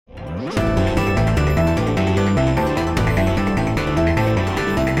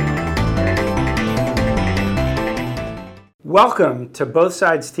Welcome to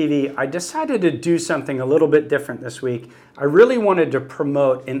Bothsides TV. I decided to do something a little bit different this week. I really wanted to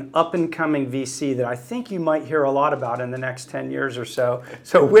promote an up-and-coming VC that I think you might hear a lot about in the next 10 years or so.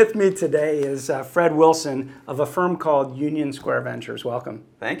 So with me today is Fred Wilson of a firm called Union Square Ventures. Welcome.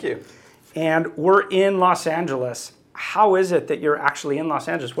 Thank you. And we're in Los Angeles. How is it that you're actually in Los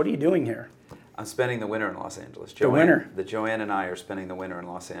Angeles? What are you doing here? I'm spending the winter in Los Angeles. Joanne and I are spending the winter in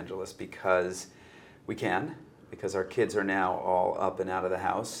Los Angeles because we can. Because our kids are now all up and out of the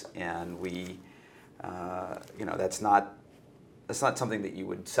house, and we, that's not something that you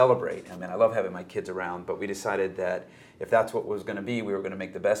would celebrate. I mean, I love having my kids around, but we decided that if that's what was going to be, we were going to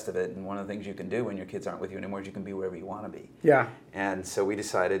make the best of it. And one of the things you can do when your kids aren't with you anymore is you can be wherever you want to be. Yeah. And so we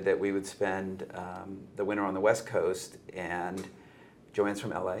decided that we would spend the winter on the West Coast, and Joanne's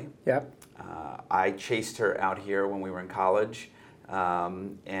from LA. Yep. I chased her out here when we were in college.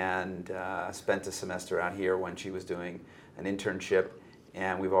 And spent a semester out here when she was doing an internship,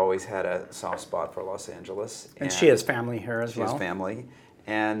 and we've always had a soft spot for Los Angeles. And she has family here as well. She has family,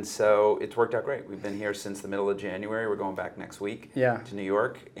 and so it's worked out great. We've been here since the middle of January. We're going back next week to New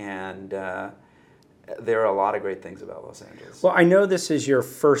York, and there are a lot of great things about Los Angeles. Well, I know this is your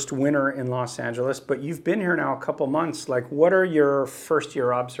first winter in Los Angeles, but you've been here now a couple months. Like, what are your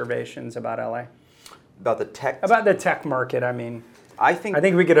first-year observations about LA? About the tech? About the tech market, I mean. I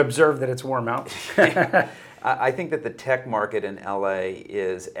think we could observe that it's warm out. I think that the tech market in LA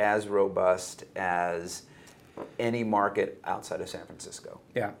is as robust as any market outside of San Francisco.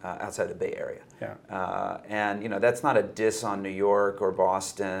 Yeah. Outside the Bay Area. Yeah. And that's not a diss on New York or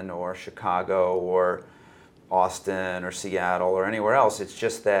Boston or Chicago or Austin or Seattle or anywhere else. It's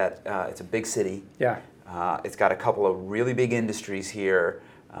just that it's a big city. Yeah. It's got a couple of really big industries here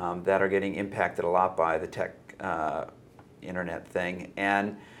that are getting impacted a lot by the tech internet thing,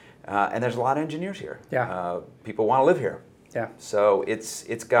 and there's a lot of engineers here. Yeah. People want to live here. Yeah. So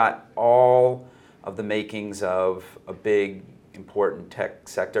it's got all of the makings of a big, important tech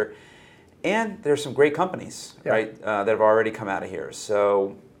sector, and there's some great companies, right, that have already come out of here.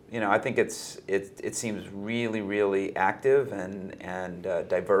 So I think it seems really, really active and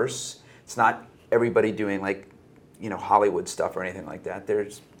diverse. It's not everybody doing Hollywood stuff or anything like that.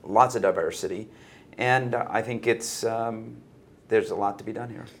 There's lots of diversity. And I think there's a lot to be done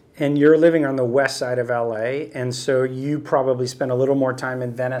here. And you're living on the west side of LA, and so you probably spend a little more time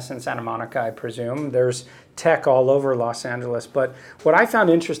in Venice and Santa Monica, I presume. There's tech all over Los Angeles. But what I found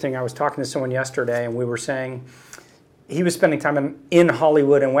interesting, I was talking to someone yesterday, and we were saying he was spending time in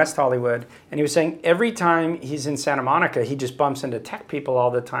Hollywood and West Hollywood, and he was saying every time he's in Santa Monica, he just bumps into tech people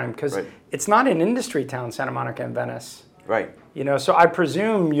all the time because It's not an industry town, Santa Monica and Venice. Right. So I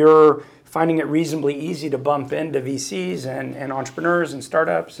presume you're finding it reasonably easy to bump into VCs and entrepreneurs and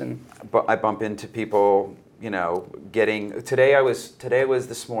startups But I bump into people, Today was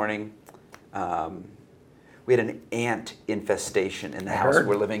this morning. We had an ant infestation in the house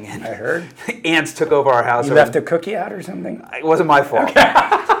we're living in. I heard. Ants took over our house. You left a cookie out or something? It wasn't my fault.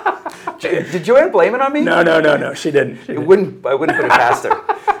 Okay. Did Joanne blame it on me? No, she didn't. I wouldn't put it past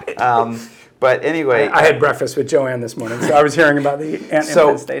her. But anyway, I had breakfast with Joanne this morning, so I was hearing about the ant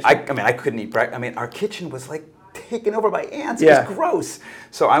infestation. I couldn't eat breakfast. Our kitchen was taken over by ants. It was gross.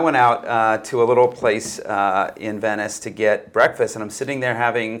 So I went out to a little place in Venice to get breakfast, and I'm sitting there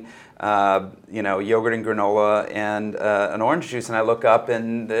having yogurt and granola and an orange juice, and I look up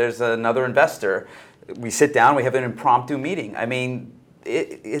and there's another investor. We sit down, we have an impromptu meeting. I mean,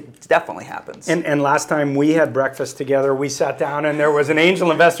 it definitely happens. And last time we had breakfast together, we sat down and there was an angel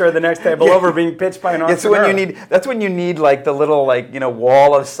investor at the next table over being pitched by an entrepreneur. That's when you need the little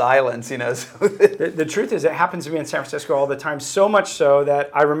wall of silence. So the truth is, it happens to me in San Francisco all the time. So much so that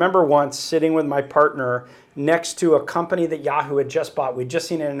I remember once sitting with my partner next to a company that Yahoo had just bought. We'd just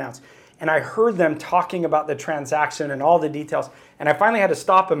seen it announced. And I heard them talking about the transaction and all the details. And I finally had to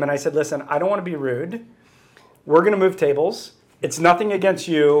stop them and I said, listen, I don't want to be rude. We're going to move tables. It's nothing against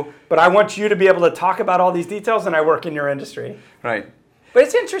you, but I want you to be able to talk about all these details, and I work in your industry. Right. But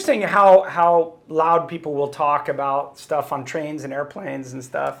it's interesting how loud people will talk about stuff on trains and airplanes and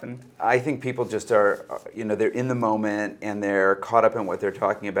stuff. And I think people just are, they're in the moment and they're caught up in what they're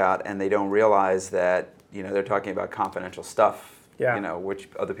talking about, and they don't realize that, they're talking about confidential stuff. Which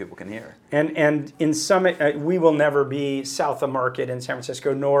other people can hear. And in some, we will never be south of Market in San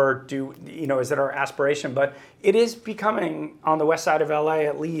Francisco, nor is it our aspiration, but it is becoming, on the west side of LA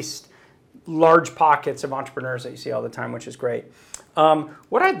at least, large pockets of entrepreneurs that you see all the time, which is great.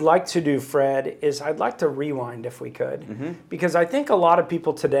 What I'd like to do, Fred, is I'd like to rewind if we could, because I think a lot of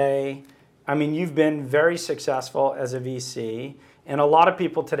people today, you've been very successful as a VC, and a lot of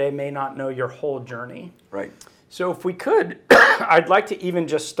people today may not know your whole journey. Right. So if we could, I'd like to even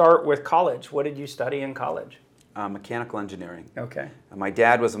just start with college. What did you study in college? Mechanical engineering. Okay. My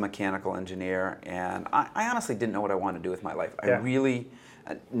dad was a mechanical engineer, and I honestly didn't know what I wanted to do with my life. Yeah.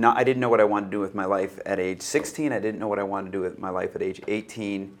 I didn't know what I wanted to do with my life at age 16. I didn't know what I wanted to do with my life at age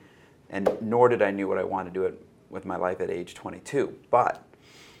 18, and nor did I know what I wanted to do with my life at age 22. But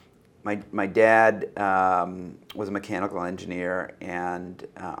my dad was a mechanical engineer, and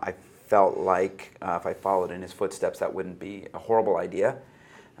I felt like if I followed in his footsteps, that wouldn't be a horrible idea.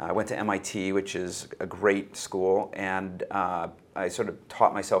 I went to MIT, which is a great school, and I sort of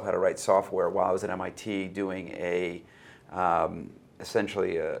taught myself how to write software while I was at MIT doing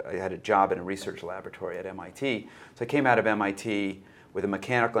essentially I had a job in a research laboratory at MIT. So I came out of MIT with a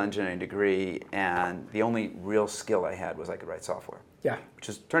mechanical engineering degree, and the only real skill I had was I could write software. Yeah. Which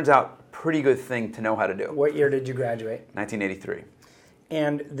turns out a pretty good thing to know how to do. What year did you graduate? 1983.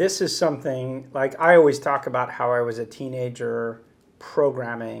 And this is something, like I always talk about how I was a teenager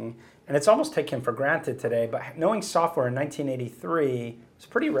programming, and it's almost taken for granted today, but knowing software in 1983 is a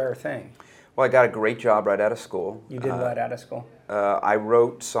pretty rare thing. Well, I got a great job right out of school. You did what out of school? I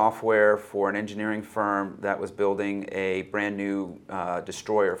wrote software for an engineering firm that was building a brand new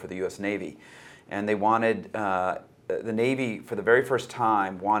destroyer for the U.S. Navy. And they wanted, the Navy, for the very first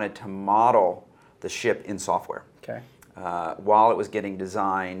time, wanted to model the ship in software. Okay. While it was getting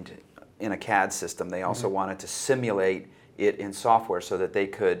designed in a CAD system, they also wanted to simulate it in software so that they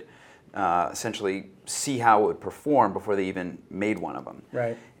could essentially see how it would perform before they even made one of them.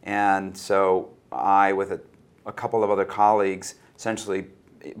 Right. And so I, with a couple of other colleagues, essentially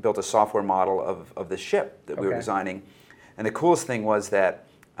built a software model of the ship that we were designing. And the coolest thing was that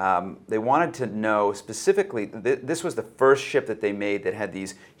they wanted to know specifically, this was the first ship that they made that had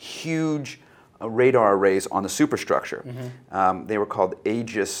these huge radar arrays on the superstructure. They were called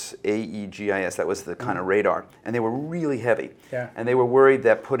Aegis, A-E-G-I-S, that was the kind of radar. And they were really heavy. Yeah. And they were worried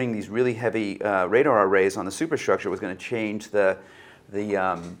that putting these really heavy radar arrays on the superstructure was going to change the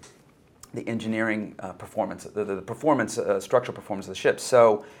engineering performance, the performance, structural performance of the ship.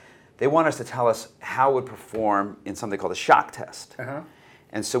 So they want us to tell us how it would perform in something called a shock test.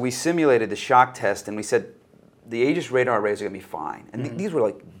 And so we simulated the shock test, and we said, the Aegis radar arrays are going to be fine. And these were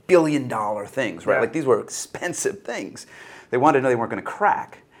like billion-dollar things, right? Yeah. Like these were expensive things. They wanted to know they weren't going to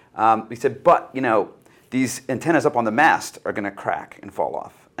crack. We said, but, you know, these antennas up on the mast are going to crack and fall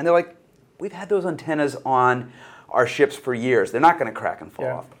off. And they're like, we've had those antennas on our ships for years. They're not going to crack and fall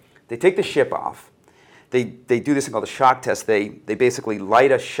off. They take the ship off. They do this thing called a shock test. They basically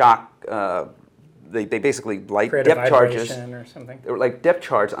light a shock. They basically light Create depth charges or something. like depth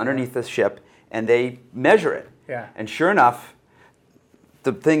charge underneath the ship, and they measure it. Yeah. And sure enough,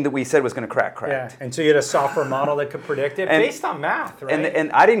 the thing that we said was going to cracked. Yeah. And so you had a software model that could predict it based on math, right?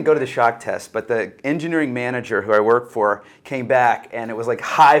 And I didn't go to the shock test, but the engineering manager who I worked for came back, and it was like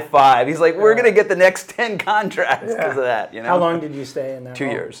high five. He's like, "We're going to get the next 10 contracts because of that." You know. How long did you stay in that? 2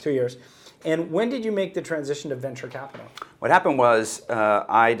 years. 2 years. And when did you make the transition to venture capital? What happened was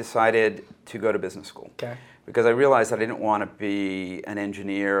I decided to go to business school. Okay. Because I realized that I didn't want to be an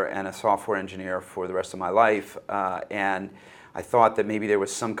engineer and a software engineer for the rest of my life. And I thought that maybe there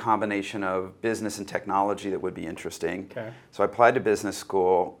was some combination of business and technology that would be interesting. Okay. So I applied to business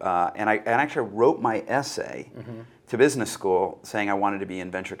school, and I actually wrote my essay to business school saying I wanted to be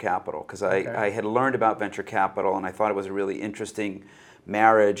in venture capital, because I had learned about venture capital, and I thought it was a really interesting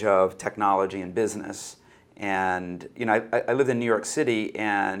marriage of technology and business. And you know, I lived in New York City,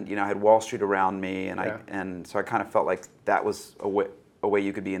 and you know, I had Wall Street around me, and so I kind of felt like that was a way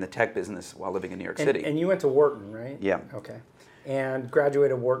you could be in the tech business while living in New York City. And you went to Wharton, right? Yeah. Okay. And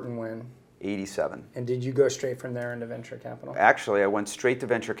graduated Wharton when? 87. And did you go straight from there into venture capital? Actually, I went straight to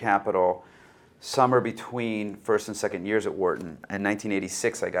venture capital somewhere between first and second years at Wharton. In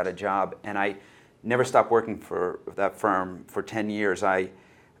 1986, I got a job, and I never stopped working for that firm for 10 years.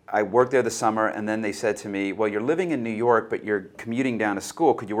 I worked there the summer, and then they said to me, well, you're living in New York, but you're commuting down to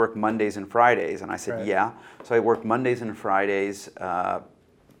school. Could you work Mondays and Fridays? And I said, yeah. So I worked Mondays and Fridays the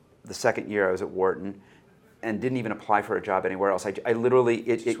second year I was at Wharton, and didn't even apply for a job anywhere else. I literally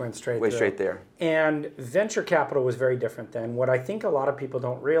Just went straight there. And venture capital was very different then. What I think a lot of people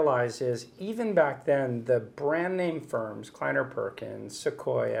don't realize is even back then, the brand name firms, Kleiner Perkins,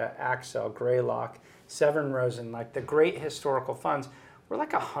 Sequoia, Accel, Greylock, Severn Rosen, like the great historical funds, were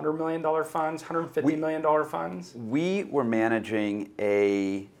like $100 million funds, $150 million funds. We were managing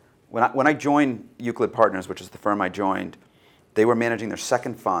when I joined Euclid Partners, which is the firm I joined, they were managing their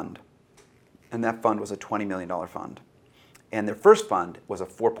second fund, and that fund was a $20 million fund. And their first fund was a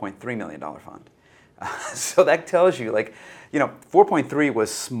 $4.3 million fund. So that tells you, like, you know, 4.3 was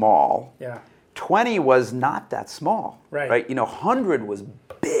small. Yeah. 20 was not that small, Right. right? 100 was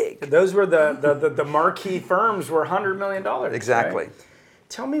big. Those were the marquee firms were $100 million. Exactly. Right?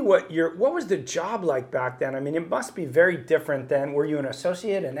 Tell me what was the job like back then? I mean, it must be very different than, were you an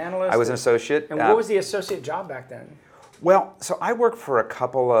associate, an analyst? I was an associate. And what was the associate job back then? Well, so I worked for a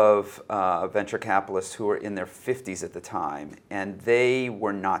couple of venture capitalists who were in their 50s at the time, and they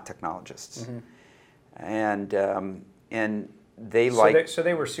were not technologists. And they So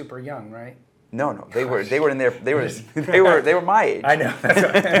they were super young, right? No, they were in their they were my age. I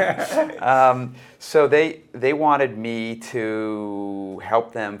know. So they wanted me to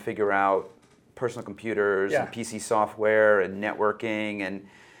help them figure out personal computers and PC software and networking,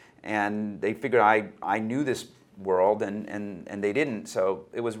 and they figured I knew this world and they didn't. So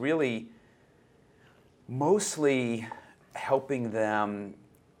it was really mostly helping them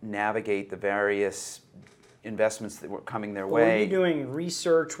navigate the various investments that were coming their way. Were you doing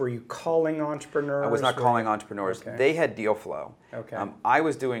research? Were you calling entrepreneurs? I was not calling entrepreneurs. Okay. They had deal flow. Okay. I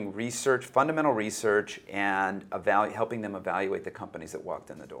was doing research, fundamental research, and helping them evaluate the companies that walked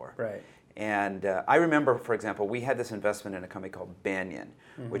in the door. Right. And I remember, for example, we had this investment in a company called Banyan,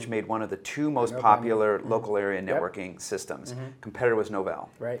 which made one of the two most popular local area networking systems. Competitor was Novell.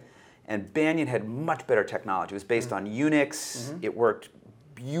 Right. And Banyan had much better technology. It was based on Unix. It worked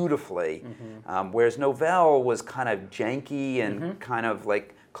beautifully, whereas Novell was kind of janky and kind of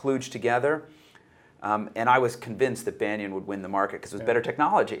like kludged together. And I was convinced that Banyan would win the market because it was better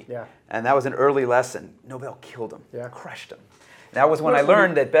technology. Yeah. And that was an early lesson. Novell killed them, crushed them. That was when Well, I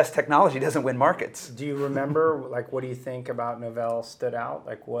learned that best technology doesn't win markets. Do you remember, like, what do you think about Novell stood out?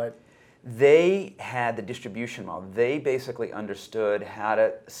 Like, what? They had the distribution model. They basically understood how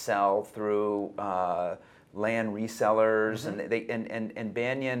to sell through land resellers, and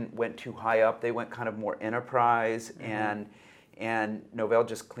Banyan went too high up. They went kind of more enterprise, and Novell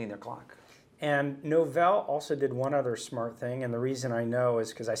just cleaned their clock. And Novell also did one other smart thing, and the reason I know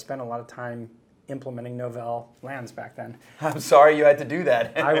is because I spent a lot of time implementing Novell lands back then. I'm sorry you had to do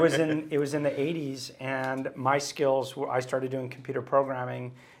that. it was in the 80s, and my skills were, I started doing computer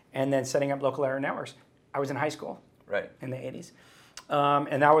programming and then setting up local area networks. I was in high school in the 80s.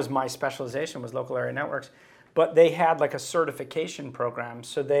 And that was my specialization, was local area networks. But they had like a certification program.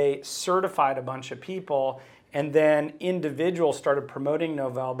 So they certified a bunch of people, and then individuals started promoting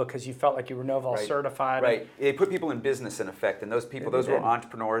Novell because you felt like you were Novell certified. Right. They put people in business in effect, and those people, those were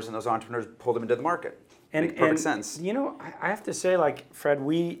entrepreneurs, and those entrepreneurs pulled them into the market. Makes perfect sense. You know, I have to say, like, Fred,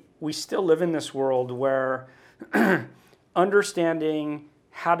 we still live in this world where understanding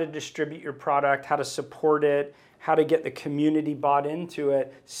how to distribute your product, how to support it, how to get the community bought into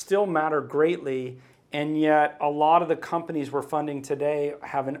it still matter greatly. And yet a lot of the companies we're funding today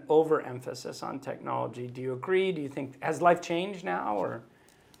have an overemphasis on technology. Do you agree? Do you think, has life changed now? Or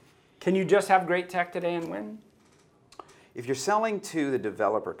can you just have great tech today and win? If you're selling to the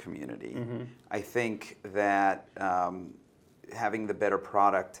developer community, I think that having the better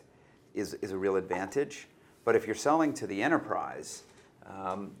product is a real advantage. But if you're selling to the enterprise,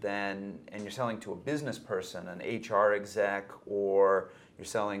 and you're selling to a business person, an HR exec, or you're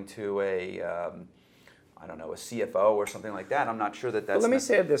selling to a CFO or something like that, I'm not sure that that's... Well, let me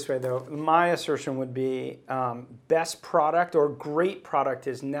say it this way, though. My assertion would be best product or great product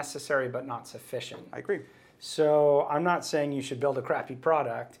is necessary but not sufficient. I agree. So I'm not saying you should build a crappy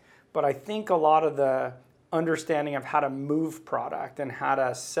product, but I think a lot of the understanding of how to move product and how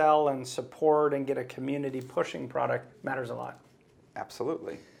to sell and support and get a community pushing product matters a lot.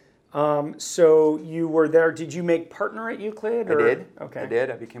 Absolutely. So you were there. Did you make partner at Euclid? I did. Okay. I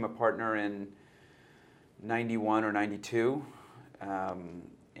did. I became a partner in 91 or 92,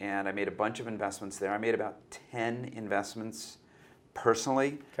 and I made a bunch of investments there. I made about 10 investments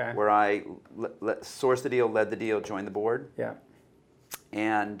personally, where I sourced the deal, led the deal, joined the board. Yeah.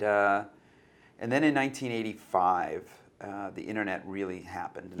 And then in 1985, the internet really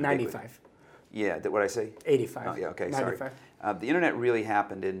happened. 95. Yeah, what did I say? 85. Oh, yeah, okay, 95. sorry. The internet really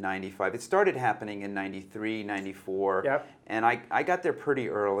happened in 95. It started happening in 93, 94. Yep. And I got there pretty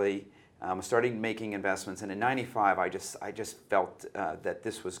early. Started making investments, and in 95, I just felt that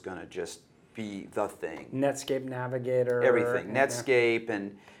this was going to just be the thing. Netscape Navigator. Everything. Netscape,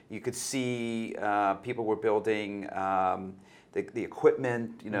 and you could see people were building the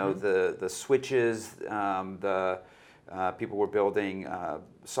equipment, the switches, people were building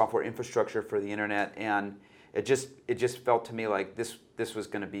software infrastructure for the internet, and it just felt to me like this was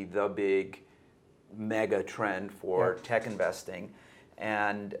going to be the big mega trend for tech investing.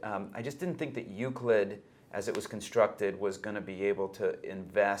 And I just didn't think that Euclid, as it was constructed, was going to be able to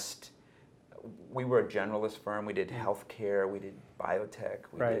invest. We were a generalist firm. We did healthcare. We did biotech.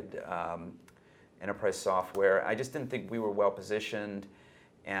 We did enterprise software. I just didn't think we were well positioned,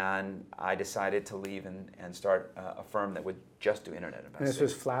 and I decided to leave and start a firm that would just do internet investing. And this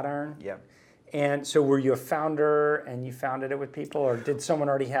was Flatiron? Yeah. And so were you a founder and you founded it with people, or did someone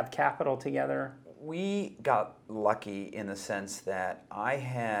already have capital together? We got lucky in the sense that I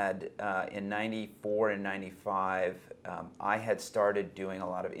had, in 94 and 95, I had started doing a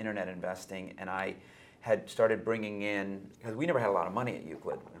lot of internet investing, and I had started bringing in, because we never had a lot of money at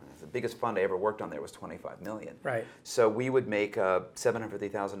Euclid. The biggest fund I ever worked on there was $25 million. Right. So we would make a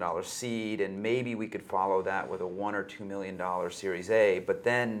 $750,000 seed, and maybe we could follow that with a $1 or $2 million Series A, but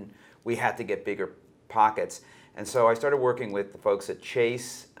then we had to get bigger pockets. And so I started working with the folks at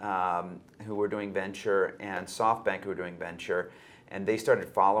Chase, who were doing venture, and SoftBank, who were doing venture, and they started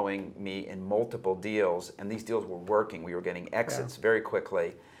following me in multiple deals, and these deals were working. We were getting exits very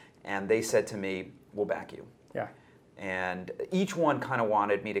quickly, and they said to me, "We'll back you." Yeah. And each one kind of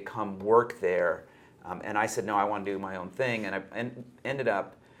wanted me to come work there, and I said, "No, I want to do my own thing," and I ended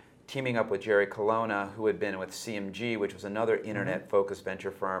up teaming up with Jerry Colonna, who had been with CMG, which was another internet-focused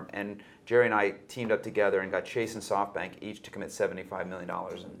venture firm. And Jerry and I teamed up together and got Chase and SoftBank each to commit $75 million,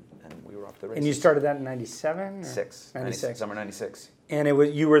 and we were off the races. And you started that in 97? 96. Summer 96. And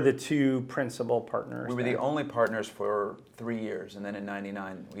you were the two principal partners? We were the only partners for 3 years, and then in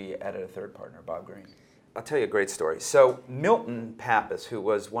 99 we added a third partner, Bob Green. I'll tell you a great story. So Milton Pappas, who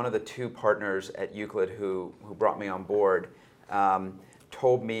was one of the two partners at Euclid who brought me on board,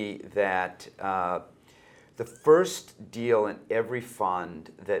 told me that the first deal in every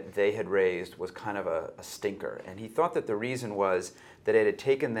fund that they had raised was kind of a stinker. And he thought that the reason was that it had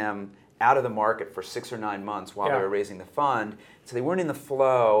taken them out of the market for 6 or 9 months while they were raising the fund. So they weren't in the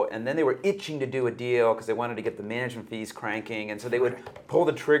flow, and then they were itching to do a deal because they wanted to get the management fees cranking, and so they would pull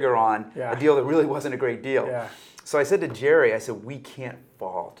the trigger on a deal that really wasn't a great deal. Yeah. So I said to Jerry, I said, we can't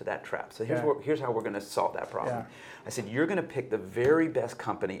fall to that trap. So here's how we're going to solve that problem. Yeah. I said, you're going to pick the very best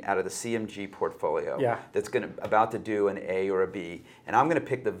company out of the CMG portfolio that's about to do an A or a B, and I'm going to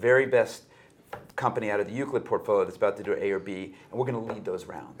pick the very best company out of the Euclid portfolio that's about to do A or B, and we're going to lead those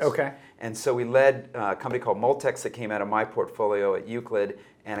rounds. Okay. And so we led a company called Multex that came out of my portfolio at Euclid,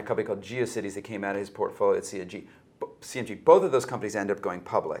 and a company called GeoCities that came out of his portfolio at CMG. Both of those companies ended up going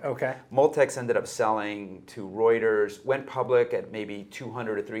public. Okay. Multex ended up selling to Reuters, went public at maybe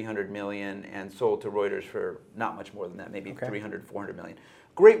 200 or 300 million, and sold to Reuters for not much more than that, maybe 300, 400 million.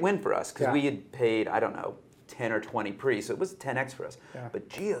 Great win for us, because we had paid, I don't know, 10 or 20 pre, so it was 10x for us. Yeah. But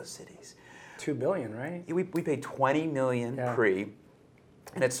GeoCities, $2 billion, right? We paid 20 million pre,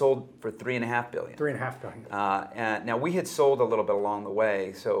 and it sold for $3.5 billion. $3.5 billion. And now we had sold a little bit along the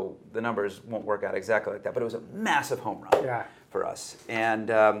way, so the numbers won't work out exactly like that. But it was a massive home run for us. And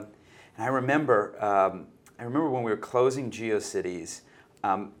I remember when we were closing GeoCities,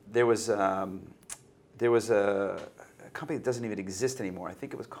 there was a company that doesn't even exist anymore. I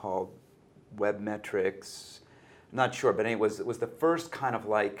think it was called Webmetrics. I'm not sure, but anyway, it was the first kind of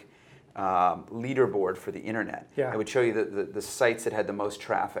like leaderboard for the internet. Yeah. It would show you the sites that had the most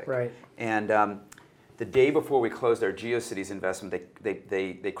traffic. Right. And the day before we closed our GeoCities investment,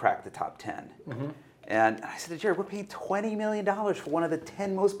 they cracked the top 10. Mm-hmm. And I said to Jerry, we're paying $20 million for one of the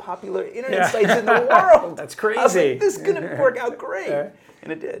 10 most popular internet sites in the world. That's crazy. I was like, this is going to work out great.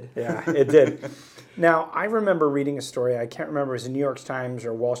 And it did. Yeah, it did. Now, I remember reading a story, I can't remember, it was the New York Times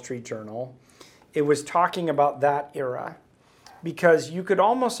or Wall Street Journal. It was talking about that era, because you could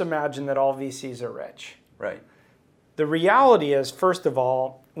almost imagine that all VCs are rich. Right. The reality is, first of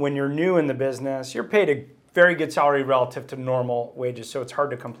all, when you're new in the business, you're paid a very good salary relative to normal wages, so it's hard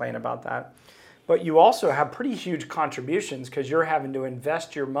to complain about that. But you also have pretty huge contributions because you're having to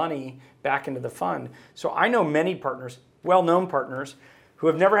invest your money back into the fund. So I know many partners, well-known partners, who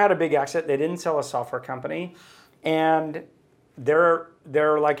have never had a big exit. They didn't sell a software company, and they're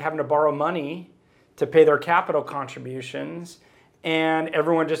like having to borrow money to pay their capital contributions, and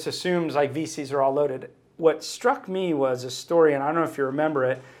everyone just assumes like VCs are all loaded. What struck me was a story, and I don't know if you remember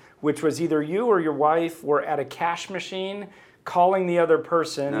it, which was either you or your wife were at a cash machine calling the other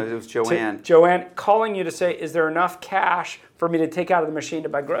person. No, it was Joanne. Joanne calling you to say, is there enough cash for me to take out of the machine to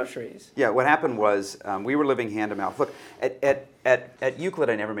buy groceries? Yeah, what happened was we were living hand to mouth. Look, at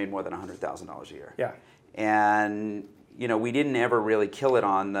Euclid, I never made more than $100,000 a year. Yeah. And we didn't ever really kill it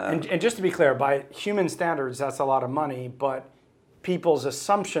on the... And just to be clear, by human standards, that's a lot of money, but people's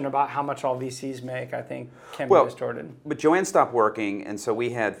assumption about how much all VCs make, I think, can be distorted. But Joanne stopped working, and so we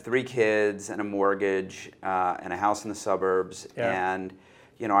had 3 kids and a mortgage and a house in the suburbs, and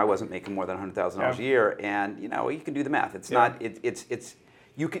I wasn't making more than $100,000 a year, and you can do the math. It's not.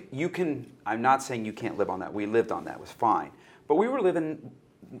 You can. I'm not saying you can't live on that. We lived on that. It was fine, but we were living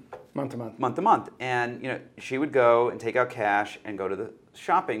Month to month. Month to month. And she would go and take out cash and go to the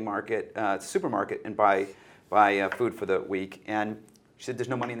shopping market, supermarket, and buy food for the week. And she said, there's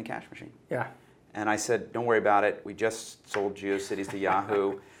no money in the cash machine. Yeah. And I said, don't worry about it. We just sold GeoCities to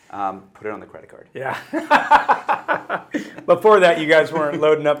Yahoo. Put it on the credit card. Yeah. Before that, you guys weren't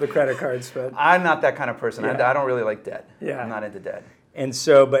loading up the credit cards. But I'm not that kind of person. Yeah. I don't really like debt. Yeah. I'm not into debt. And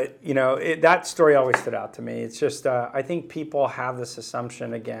so, but that story always stood out to me. It's just, I think people have this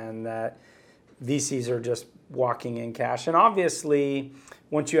assumption again that VCs are just walking in cash. And obviously,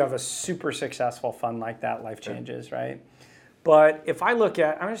 once you have a super successful fund like that, life changes, right? But if I look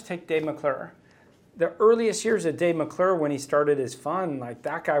at, I'm going to take Dave McClure. The earliest years of Dave McClure, when he started his fund, like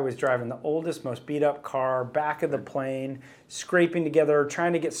that guy was driving the oldest, most beat up car, back of the plane, scraping together,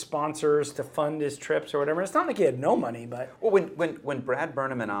 trying to get sponsors to fund his trips or whatever. It's not like he had no money, but well, when Brad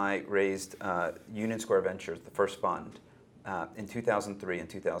Burnham and I raised Union Square Ventures, the first fund, in 2003 and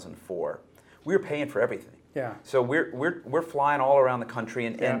 2004, we were paying for everything. Yeah. So we're flying all around the country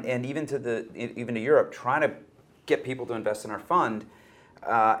and even to Europe, trying to get people to invest in our fund,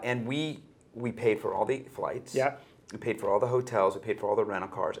 and we paid for all the flights. Yeah. We paid for all the hotels. We paid for all the rental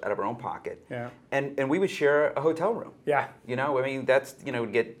cars out of our own pocket. Yeah. And we would share a hotel room. Yeah. I mean, that's,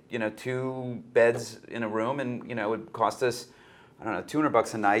 we'd get, 2 beds in a room, and, it would cost us, I don't know,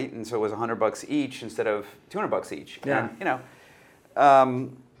 $200 a night. And so it was $100 each instead of $200 each. Yeah.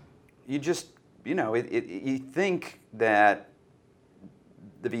 And, you just, you think that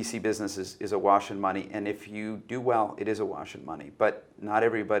the VC business is awash in money. And if you do well, it is awash in money. But not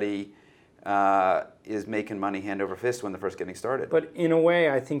everybody is making money hand over fist when they're first getting started. But in a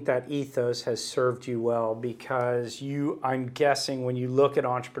way, I think that ethos has served you well because I'm guessing when you look at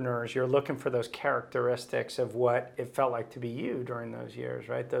entrepreneurs, you're looking for those characteristics of what it felt like to be you during those years,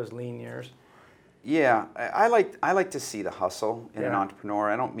 right? Those lean years. Yeah, I like to see the hustle in an Yeah. entrepreneur.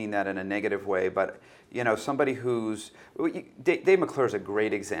 I don't mean that in a negative way, but somebody Dave McClure is a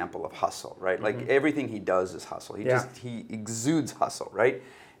great example of hustle, right? Mm-hmm. Like everything he does is hustle. He exudes hustle, right?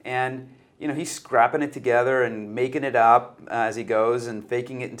 And he's scrapping it together and making it up as he goes and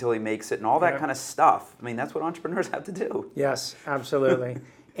faking it until he makes it and all that kind of stuff. I mean, that's what entrepreneurs have to do. Yes, absolutely.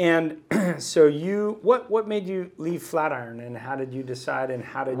 And so what made you leave Flatiron, and how did you decide, and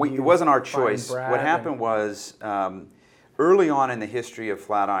how did you It wasn't our find choice. Brad What happened was early on in the history of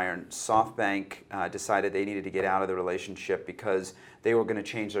Flatiron, SoftBank decided they needed to get out of the relationship because they were going to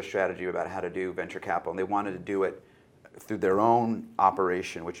change their strategy about how to do venture capital, and they wanted to do it through their own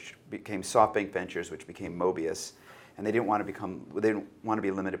operation, which became SoftBank Ventures, which became Mobius, and they didn't want to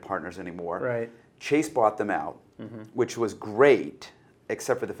be limited partners anymore. Right. Chase bought them out, which was great,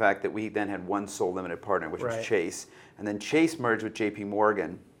 except for the fact that we then had one sole limited partner, which was Chase, and then Chase merged with J.P.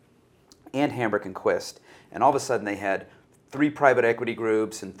 Morgan and Hambrick and Quist, and all of a sudden they had 3 private equity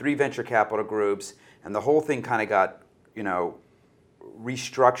groups and 3 venture capital groups, and the whole thing kind of got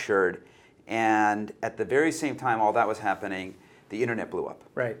restructured. And at the very same time all that was happening, the internet blew up.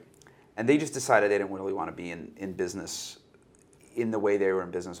 Right. And they just decided they didn't really want to be in business in the way they were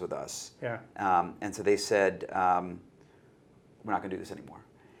in business with us. Yeah. And so they said, we're not going to do this anymore.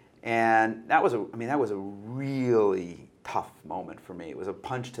 And that was a really tough moment for me. It was a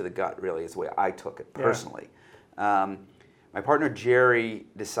punch to the gut, really, is the way I took it personally. Yeah. My partner Jerry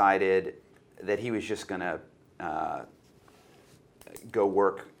decided that he was just going to go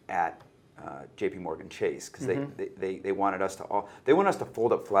work at J.P. Morgan Chase because they wanted us to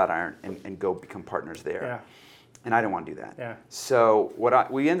fold up Flatiron and go become partners there. Yeah. And I didn't want to do that. Yeah. So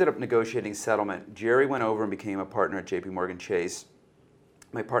we ended up negotiating settlement. Jerry went over and became a partner at J.P. Morgan Chase.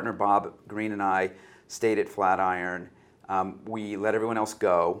 My partner Bob Green and I stayed at Flatiron. We let everyone else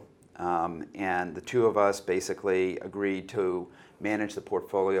go, and the 2 of us basically agreed to manage the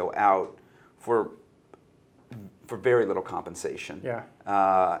portfolio out for very little compensation. Yeah.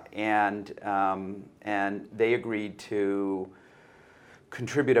 And they agreed to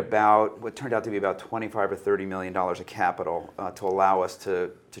contribute about what turned out to be about $25 or $30 million of capital to allow us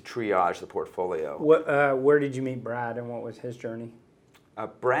to triage the portfolio. Where did you meet Brad, and what was his journey?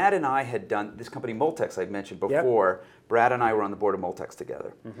 Brad and I had done this company Multex I'd mentioned before. Yep. Brad and I were on the board of Multex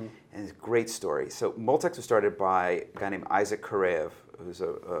together. And it's a great story. So Multex was started by a guy named Isaac Kareev, he was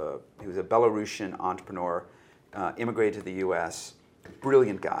a Belarusian entrepreneur, immigrated to the U.S.,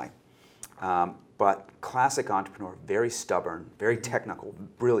 brilliant guy, but classic entrepreneur, very stubborn, very technical,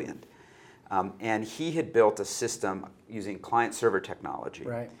 brilliant. And he had built a system using client-server technology.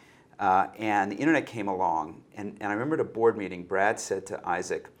 Right. And the internet came along, and I remember at a board meeting, Brad said to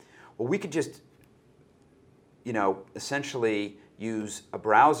Isaac, well, we could just, essentially use a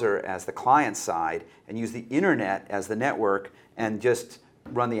browser as the client side and use the internet as the network and just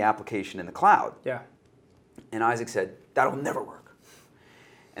run the application in the cloud. Yeah. And Isaac said, that'll never work.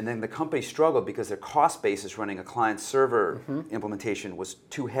 And then the company struggled because their cost basis running a client server implementation was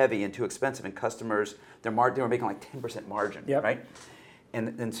too heavy and too expensive, and customers, they were making like 10% margin, right?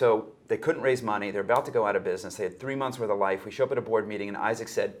 And so they couldn't raise money. They're about to go out of business. They had 3 months worth of life. We show up at a board meeting, and Isaac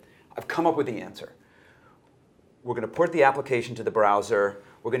said, I've come up with the answer. We're going to port the application to the browser.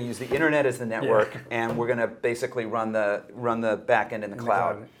 We're going to use the internet as the network, and we're going to basically run the back end in the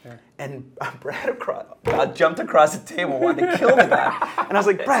cloud. Yeah. And Brad jumped across the table, wanted to kill the guy. And I was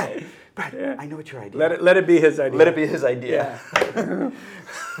like, Brad, I know it's your idea. Let it be his idea. Let it be his idea. Yeah.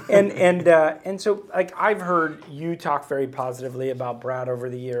 and so, like, I've heard you talk very positively about Brad over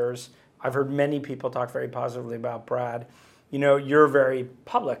the years. I've heard many people talk very positively about Brad. You know, you're very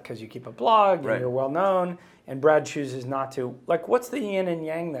public because you keep a blog and you're well known, and Brad chooses not to. Like, what's the yin and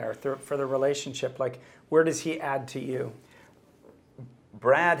yang there for the relationship? Like, where does he add to you?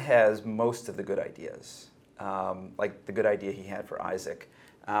 Brad has most of the good ideas, like the good idea he had for Isaac.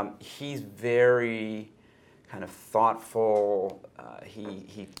 He's very kind of thoughtful.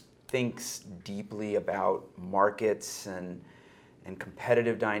 He thinks deeply about markets and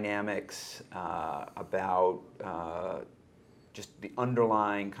competitive dynamics, about just the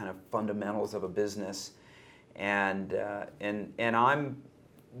underlying kind of fundamentals of a business, and I'm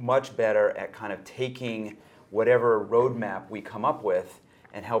much better at kind of taking whatever roadmap we come up with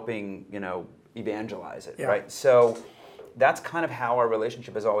and helping, evangelize it, right? So that's kind of how our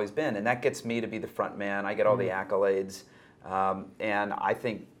relationship has always been, and that gets me to be the front man. I get all the accolades, and I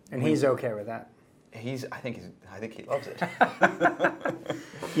think. And he's okay with that. I think he loves it.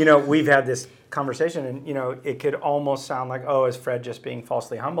 We've had this conversation, and it could almost sound like, oh, is Fred just being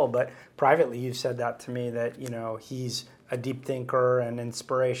falsely humble? But privately, you've said that to me, that he's a deep thinker and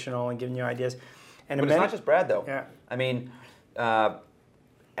inspirational and giving you ideas. And but it's not just Brad, though. Yeah. I mean,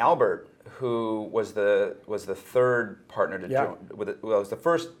 Albert, who was the third partner to join, was the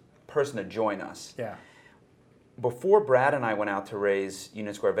first person to join us. Yeah. Before Brad and I went out to raise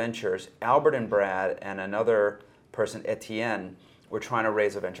Union Square Ventures, Albert and Brad and another person, Etienne, were trying to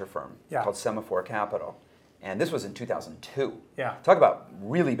raise a venture firm called Semaphore Capital. And this was in 2002. Yeah. Talk about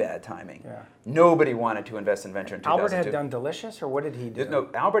really bad timing. Yeah. Nobody wanted to invest in venture in 2002. Albert had done Delicious, or what did he do? No,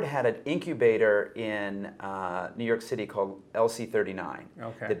 Albert had an incubator in New York City called LC39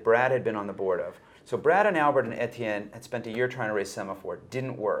 that Brad had been on the board of. So Brad and Albert and Etienne had spent a year trying to raise Semaphore.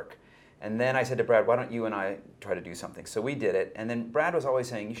 Didn't work. And then I said to Brad, why don't you and I try to do something? So we did it. And then Brad was always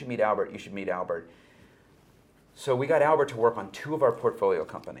saying, you should meet Albert, you should meet Albert. So we got Albert to work on two of our portfolio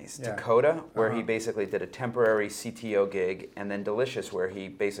companies. Dakota, where he basically did a temporary CTO gig, and then Delicious, where he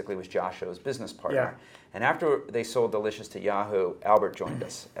basically was Joshua's business partner. And after they sold Delicious to Yahoo, Albert joined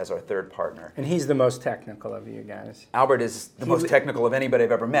us as our third partner. And he's the most technical of you guys. Albert is the most technical of anybody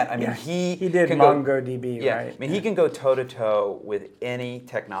I've ever met. I mean, he did MongoDB, right? I mean, he can go toe-to-toe with any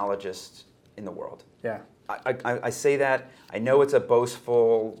technologist in the world. Yeah. I say that. I know it's a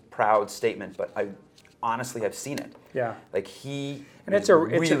boastful, proud statement, but I honestly have seen it. Yeah. Like he and is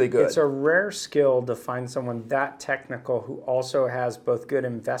really good. It's a rare skill to find someone that technical who also has both good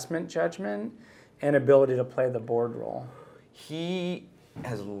investment judgment and ability to play the board role. He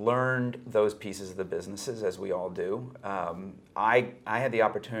has learned those pieces of the businesses, as we all do. I had the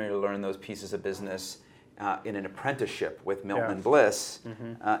opportunity to learn those pieces of business in an apprenticeship with Milton and Bliss.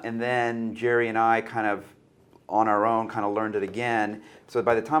 And then Jerry and I kind of on our own kind of learned it again. So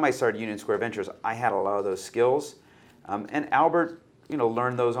by the time I started Union Square Ventures, I had a lot of those skills. And Albert,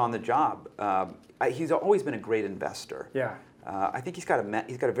 learned those on the job. He's always been a great investor. Yeah. I think he's got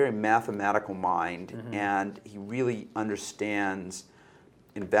a very mathematical mind, and he really understands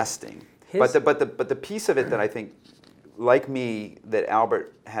investing. But the piece of it that I think, like me, that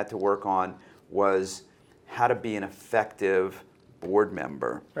Albert had to work on was how to be an effective board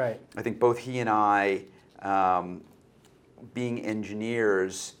member. Right. I think both he and I, being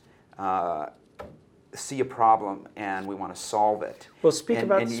engineers, see a problem and we want to solve it. Well, speak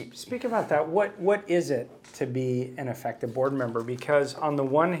about that. What is it to be an effective board member? Because on the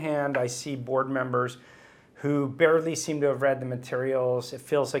one hand, I see board members who barely seem to have read the materials. It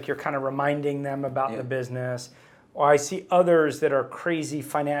feels like you're kind of reminding them about the business. Or I see others that are crazy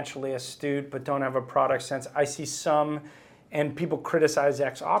financially astute but don't have a product sense. I see some, and people criticize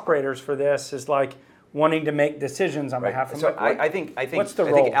ex-operators for this, is like wanting to make decisions on behalf of. So I think what's the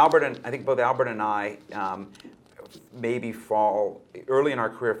role? I think both Albert and I maybe fall early in our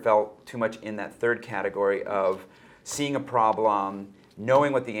career fell too much in that third category of seeing a problem,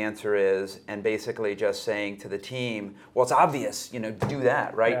 knowing what the answer is, and basically just saying to the team, well, it's obvious, do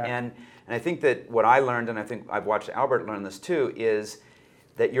that, right? And I think that what I learned, and I think I've watched Albert learn this too, is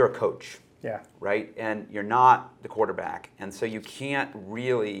that you're a coach. Yeah. Right? And you're not the quarterback. And so you can't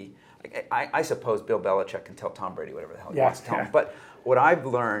really, I suppose Bill Belichick can tell Tom Brady whatever the hell he wants to tell him. But what I've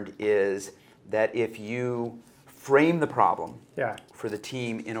learned is that if you frame the problem for the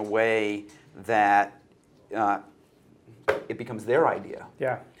team in a way that it becomes their idea,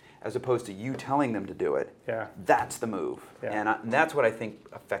 as opposed to you telling them to do it, that's the move. And that's what I think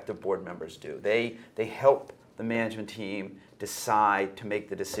effective board members do. They help the management team decide to make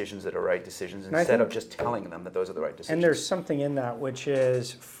the decisions that are right decisions instead of just telling them that those are the right decisions. And there's something in that, which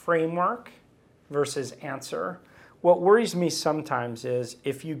is framework versus answer. What worries me sometimes is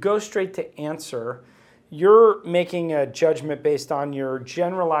if you go straight to answer, you're making a judgment based on your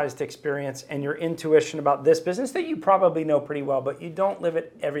generalized experience and your intuition about this business that you probably know pretty well, but you don't live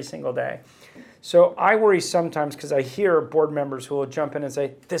it every single day. So I worry sometimes because I hear board members who will jump in and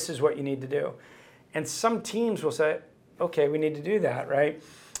say, this is what you need to do. And some teams will say, okay, we need to do that, right?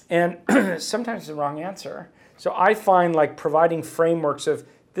 And sometimes it's the wrong answer. So I find like providing frameworks of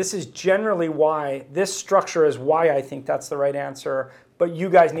this is generally why, this structure is why I think that's the right answer, but you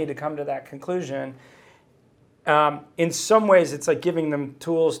guys need to come to that conclusion. In some ways, it's like giving them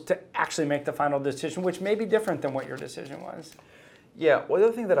tools to actually make the final decision, which may be different than what your decision was. Yeah, well, the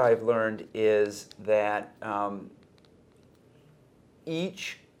other thing that I've learned is that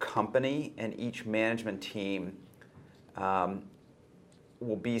each company and each management team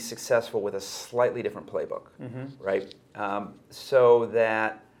will be successful with a slightly different playbook, right? So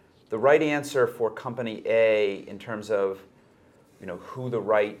that the right answer for company A in terms of who the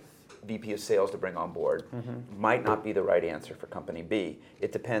right VP of sales to bring on board might not be the right answer for company B.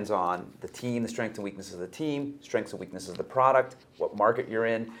 It depends on the team, the strengths and weaknesses of the team, strengths and weaknesses of the product, what market you're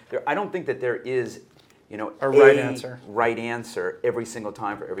in. I don't think that there is a right answer every single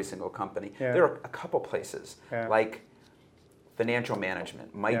time for every single company. There are a couple places, like financial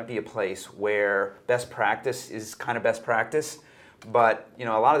management might be a place where best practice is kind of best practice, but a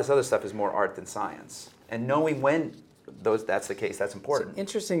lot of this other stuff is more art than science. And knowing when that's the case, that's important.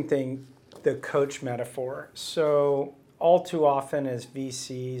 Interesting thing, the coach metaphor. So all too often as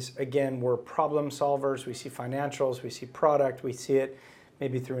VCs, again, we're problem solvers. We see financials, we see product, we see it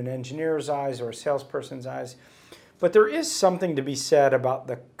maybe through an engineer's eyes or a salesperson's eyes. But there is something to be said about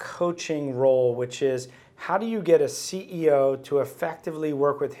the coaching role, which is how do you get a CEO to effectively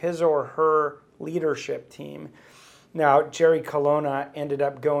work with his or her leadership team? Now, Jerry Colonna ended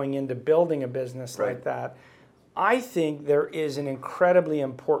up going into building a business like that. I think there is an incredibly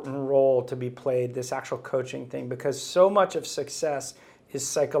important role to be played, this actual coaching thing, because so much of success is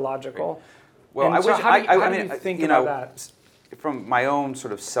psychological. Well, and how do you think about that? From my own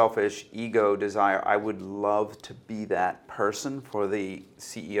sort of selfish ego desire, I would love to be that person for the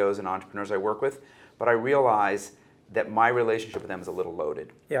CEOs and entrepreneurs I work with, but I realize that my relationship with them is a little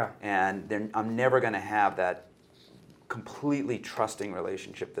loaded. And I'm never going to have that completely trusting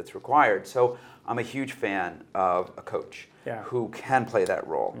relationship that's required. So I'm a huge fan of a coach who can play that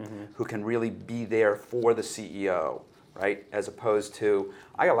role, who can really be there for the CEO, right? As opposed to,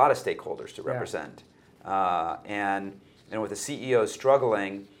 I got a lot of stakeholders to represent. And with the CEO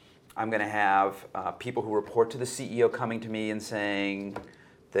struggling, I'm going to have people who report to the CEO coming to me and saying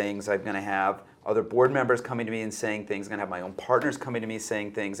things. I'm going to have other board members coming to me and saying things. I'm going to have my own partners coming to me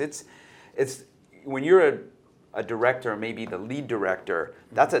saying things. It's when you're a director, maybe the lead director,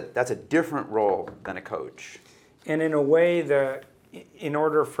 that's a different role than a coach. And in a way, in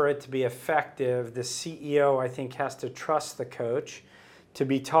order for it to be effective, the CEO, I think, has to trust the coach to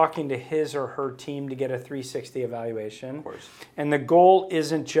be talking to his or her team to get a 360 evaluation. Of course. And the goal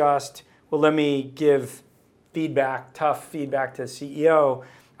isn't just, well, let me give feedback, tough feedback to the CEO.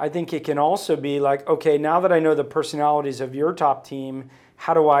 I think it can also be like, okay, now that I know the personalities of your top team,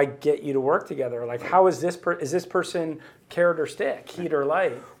 how do I get you to work together? Like, how is this person carrot or stick, heat or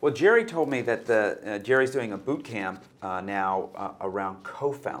light? Well, Jerry told me that Jerry's doing a boot camp now around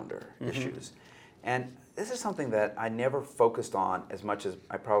co-founder issues. And this is something that I never focused on as much as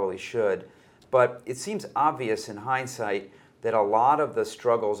I probably should, but it seems obvious in hindsight that a lot of the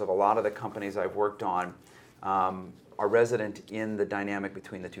struggles of a lot of the companies I've worked on are resident in the dynamic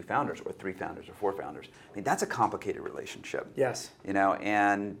between the two founders or three founders or four founders. I mean, that's a complicated relationship. Yes.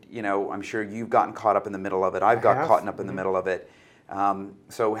 And I'm sure you've gotten caught up in the middle of it. I've got caught up in the middle of it.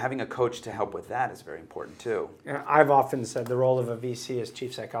 So having a coach to help with that is very important too. I've often said the role of a VC is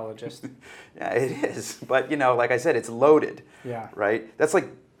chief psychologist. Yeah, it is. But like I said, it's loaded. Yeah. Right? That's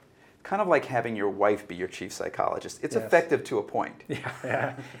kind of like having your wife be your chief psychologist. It's effective to a point.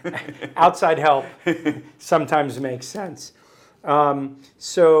 Yeah. Outside help sometimes makes sense.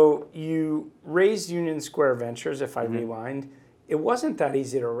 So you raised Union Square Ventures, if I rewind. it wasn't that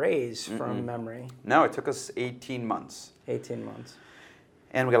easy to raise from memory. No, it took us 18 months. 18 months.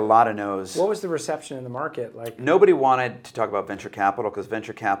 And we got a lot of no's. What was the reception in the market like? Nobody wanted to talk about venture capital because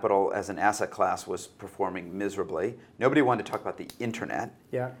venture capital as an asset class was performing miserably. Nobody wanted to talk about the internet.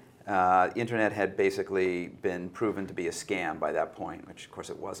 Yeah. The internet had basically been proven to be a scam by that point, which of course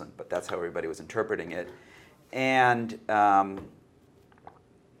it wasn't, but that's how everybody was interpreting it. And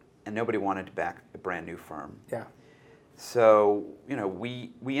nobody wanted to back a brand new firm. Yeah. So,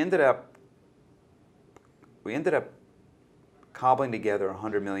 we ended up cobbling together a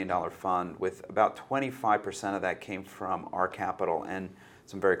 $100 million fund with about 25% of that came from our capital and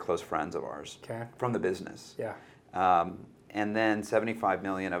some very close friends of ours from the business. Yeah. And then 75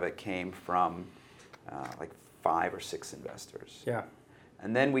 million of it came from like 5 or 6 investors. Yeah.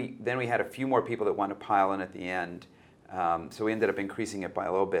 And then we had a few more people that wanted to pile in at the end. So we ended up increasing it by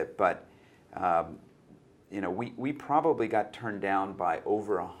a little bit, but we probably got turned down by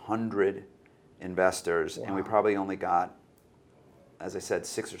over 100 investors, and we probably only got, as I said,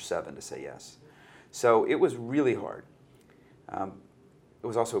 6 or 7 to say yes. So it was really hard. It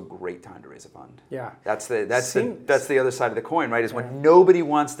was also a great time to raise a fund. Yeah. That's the other side of the coin, right? Is when nobody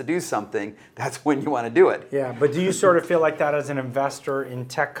wants to do something, that's when you want to do it. Yeah, but do you sort of feel like that as an investor in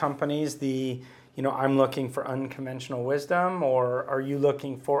tech companies, I'm looking for unconventional wisdom, or are you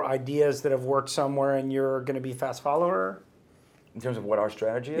looking for ideas that have worked somewhere and you're going to be fast follower? In terms of what our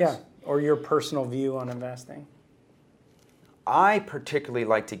strategy is? Yeah, or your personal view on investing? I particularly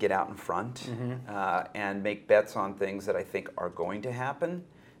like to get out in front and make bets on things that I think are going to happen,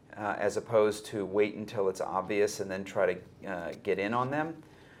 as opposed to wait until it's obvious and then try to get in on them.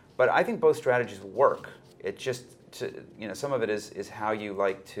 But I think both strategies work. It just, some of it is how you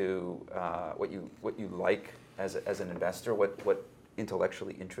like to, what you like as an investor, what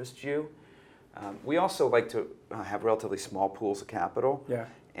intellectually interests you. We also like to have relatively small pools of capital. Yeah.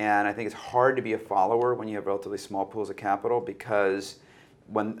 And I think it's hard to be a follower when you have relatively small pools of capital, because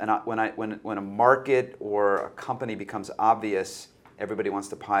when a market or a company becomes obvious, everybody wants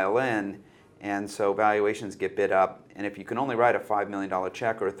to pile in, and so valuations get bid up. And if you can only write a $5 million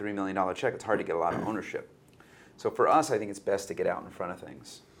check or a $3 million check, it's hard to get a lot of ownership. So for us, I think it's best to get out in front of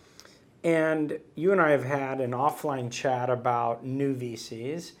things. And you and I have had an offline chat about new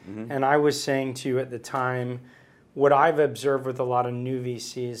VCs, and I was saying to you at the time, what I've observed with a lot of new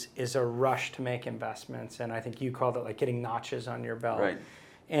VCs is a rush to make investments, and I think you called it like getting notches on your belt. Right.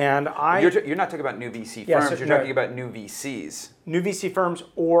 And you're not talking about new VC firms. You're talking about new VCs. New VC firms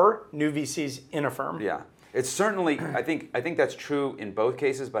or new VCs in a firm. Yeah, it's certainly. I think that's true in both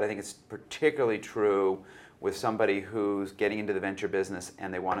cases, but I think it's particularly true with somebody who's getting into the venture business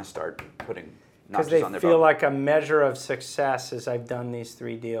and they want to start putting notches on their belt. Because they feel like a measure of success is I've done these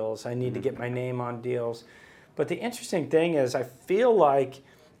 3 deals. I need to get my name on deals. But the interesting thing is I feel like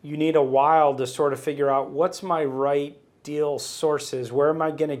you need a while to sort of figure out what's my right deal sources, where am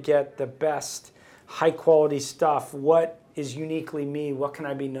I going to get the best high quality stuff, what is uniquely me, what can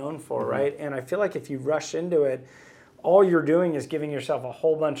I be known for, right? And I feel like if you rush into it, all you're doing is giving yourself a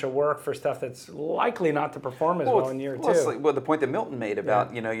whole bunch of work for stuff that's likely not to perform as well in year 2. It's like, the point that Milton made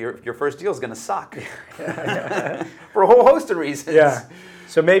about your first deal is going to suck for a whole host of reasons. Yeah.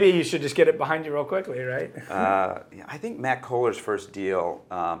 So maybe you should just get it behind you real quickly, right? I think Matt Kohler's first deal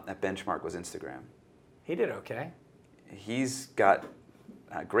at Benchmark was Instagram. He did okay. He's got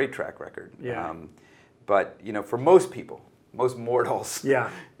a great track record. Yeah. But for most people, most mortals,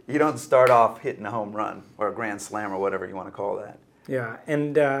 you don't start off hitting a home run or a grand slam or whatever you want to call that. Yeah,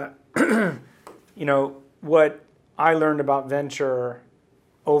 and what I learned about venture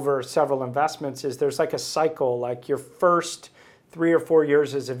over several investments is there's like a cycle. Like your first 3 or 4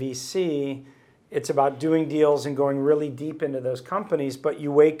 years as a VC, it's about doing deals and going really deep into those companies, but you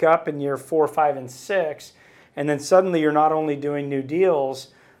wake up in year 4, 5, and 6, and then suddenly you're not only doing new deals,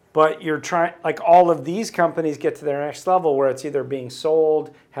 but you're trying, like all of these companies get to their next level where it's either being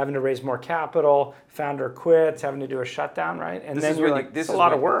sold, having to raise more capital, founder quits, having to do a shutdown, right? And then you're like, this is a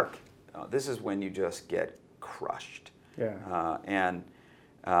lot of work. This is when you just get crushed. Yeah.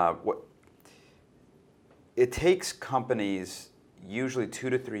 It takes companies usually 2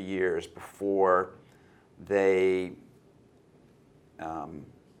 to 3 years before they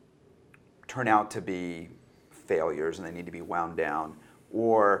turn out to be failures and they need to be wound down,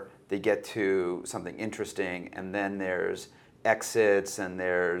 or they get to something interesting and then there's exits and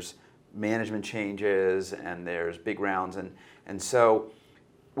there's management changes and there's big rounds, and so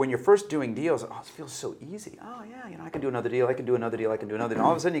when you're first doing deals, it feels so easy. Oh yeah, I can do another deal, I can do another deal, I can do another deal.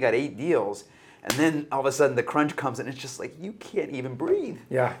 All of a sudden you got 8 deals, and then all of a sudden the crunch comes and it's just like you can't even breathe.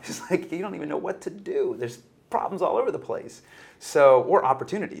 Yeah. It's like you don't even know what to do. There's problems all over the place. So, or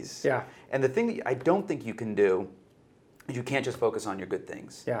opportunities. Yeah. And the thing that I don't think you can do is you can't just focus on your good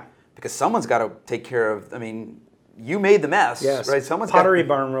things. Yeah. Because someone's got to take care of, I mean, you made the mess, Yes. right? Someone's Pottery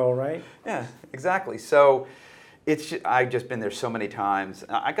barn rule, right? Yeah, exactly. So I've just been there so many times.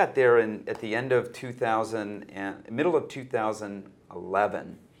 I got there at the end of 2000 and middle of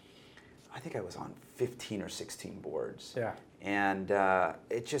 2011. I think I was on 15 or 16 boards. Yeah. And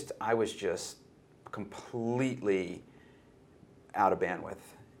I was just completely out of bandwidth.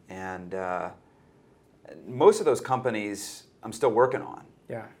 And most of those companies I'm still working on.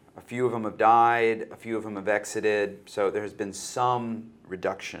 Yeah. A few of them have died, a few of them have exited, so there has been some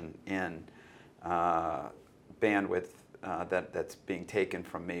reduction in bandwidth that's being taken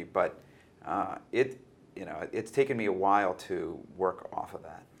from me, but it's taken me a while to work off of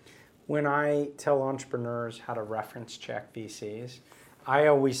that. When I tell entrepreneurs how to reference check VCs, I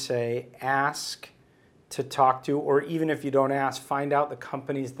always say ask to talk to, or even if you don't ask, find out the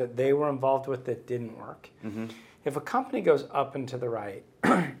companies that they were involved with that didn't work. Mm-hmm. If a company goes up and to the right,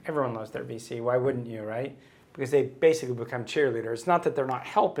 everyone loves their VC. Why wouldn't you, right? Because they basically become cheerleaders. It's not that they're not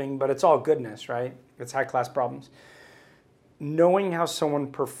helping, but it's all goodness, right? It's high-class problems. Knowing how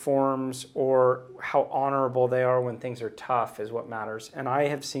someone performs or how honorable they are when things are tough is what matters. And I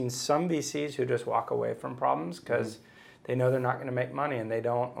have seen some VCs who just walk away from problems because they know they're not going to make money and they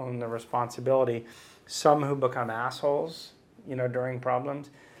don't own the responsibility. Some who become assholes, during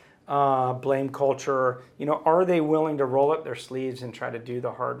problems. Blame culture, are they willing to roll up their sleeves and try to do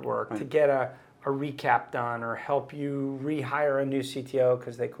the hard work to get a recap done or help you rehire a new CTO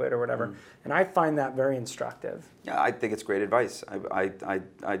because they quit or whatever? And I find that very instructive. Yeah, I think it's great advice.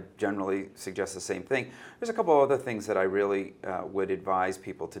 I generally suggest the same thing. There's a couple of other things that I really would advise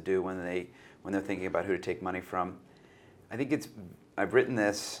people to do when they're thinking about who to take money from. I think I've written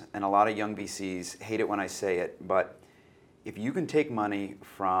this, and a lot of young VCs hate it when I say it, but if you can take money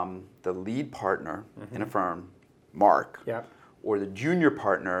from the lead partner in a firm, Mark, or the junior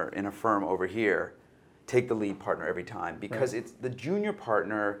partner in a firm over here, take the lead partner every time, because it's the junior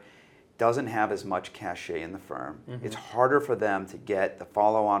partner doesn't have as much cachet in the firm. It's harder for them to get the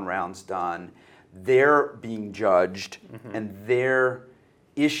follow-on rounds done. They're being judged, and their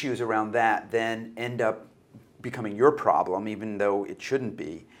issues around that then end up becoming your problem, even though it shouldn't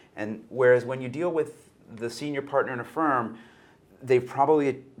be. And whereas when you deal with the senior partner in a firm, they've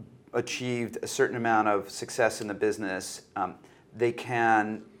probably achieved a certain amount of success in the business. They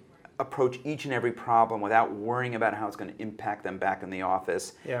can approach each and every problem without worrying about how it's going to impact them back in the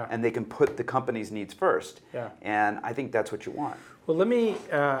office. And they can put the company's needs first. And I think that's what you want. Well,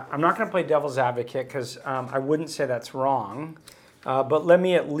 I'm not going to play devil's advocate because I wouldn't say that's wrong, but let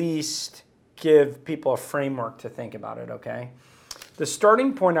me at least give people a framework to think about it, okay? The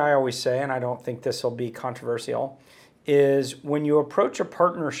starting point I always say, and I don't think this will be controversial, is when you approach a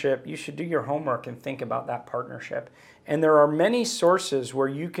partnership, you should do your homework and think about that partnership. And there are many sources where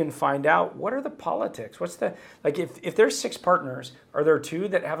you can find out what are the politics. If there's 6 partners, are there 2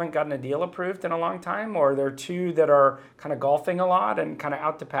 that haven't gotten a deal approved in a long time? Or are there 2 that are kind of golfing a lot and kind of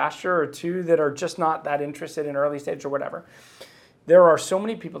out to pasture? Or 2 that are just not that interested in early stage or whatever? There are so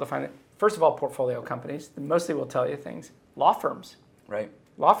many people to find it. First of all, portfolio companies, mostly will tell you things. Law firms. Right.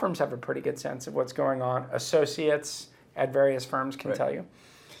 Law firms have a pretty good sense of what's going on. Associates at various firms can tell you.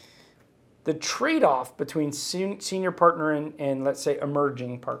 The trade-off between senior partner and let's say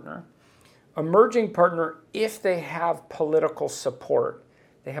emerging partner, if they have political support,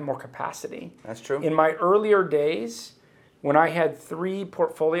 they have more capacity. That's true. In my earlier days, when I had 3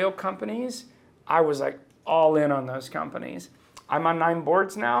 portfolio companies, I was like all in on those companies. I'm on 9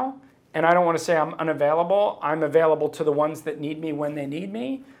 boards now, and I don't want to say I'm unavailable. I'm available to the ones that need me when they need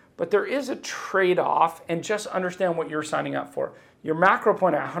me. But there is a trade-off, and just understand what you're signing up for. Your macro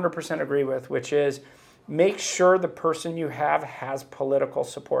point I 100% agree with, which is make sure the person you have has political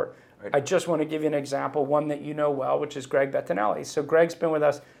support. Right. I just want to give you an example, one that you know well, which is Greg Bettinelli. So Greg's been with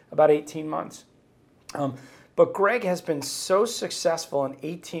us about 18 months. But Greg has been so successful in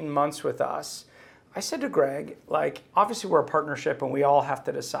 18 months with us. I said to Greg, obviously we're a partnership and we all have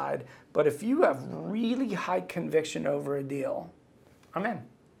to decide, but if you have really high conviction over a deal, I'm in.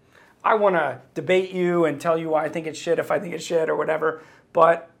 I want to debate you and tell you why I think it's shit if I think it's shit or whatever,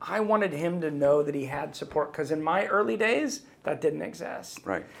 but I wanted him to know that he had support because in my early days, that didn't exist.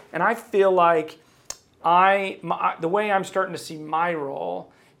 Right. And I feel like the way I'm starting to see my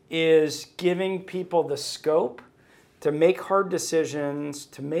role is giving people the scope to make hard decisions,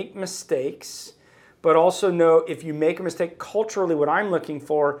 to make mistakes, but also know if you make a mistake, culturally what I'm looking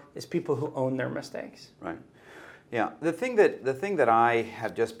for is people who own their mistakes. Right. Yeah. The thing that I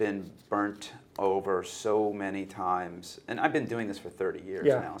have just been burnt over so many times, and I've been doing this for 30 years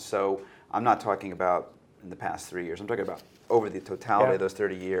Yeah. now, so I'm not talking about in the past 3 years, I'm talking about over the totality of those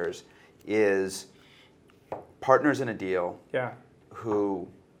 30 years, is partners in a deal Yeah. who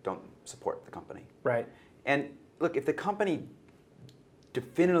don't support the company. Right. And look, if the company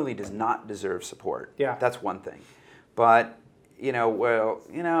definitively does not deserve support, that's one thing. But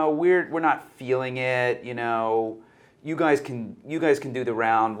we're not feeling it. You guys can do the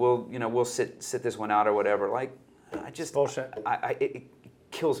round. We'll sit this one out or whatever. Like, I just bullshit. It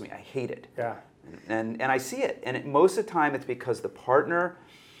kills me. I hate it. Yeah. And I see it. And most of the time, it's because the partner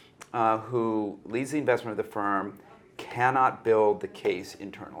who leads the investment of the firm cannot build the case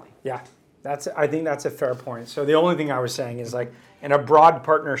internally. Yeah. I think that's a fair point. So the only thing I was saying is, like, in a broad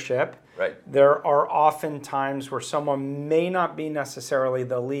partnership, right, there are often times where someone may not be necessarily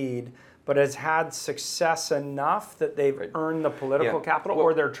the lead, but has had success enough that they've earned the political capital,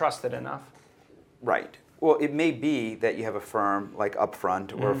 or they're trusted enough. Right. Well, it may be that you have a firm like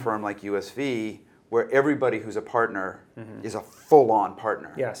Upfront or a firm like USV where everybody who's a partner is a full-on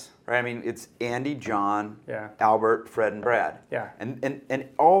partner. Yes. Right. I mean, it's Andy, John, Yeah. Albert, Fred, and Brad. Yeah. And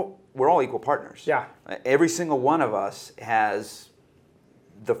we're all equal partners. Yeah. Every single one of us has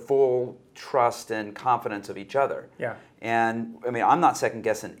the full trust and confidence of each other. Yeah. And I mean, I'm not second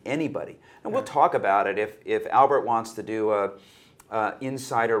guessing anybody. And we'll talk about it if Albert wants to do a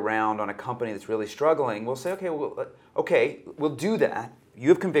insider round on a company that's really struggling. We'll say, okay, we'll do that. You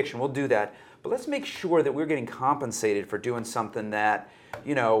have conviction, we'll do that. But let's make sure that we're getting compensated for doing something that,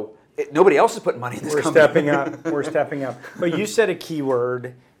 nobody else is putting money in this company. We're stepping up. But you said a key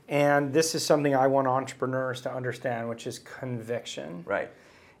word, and this is something I want entrepreneurs to understand, which is conviction. Right.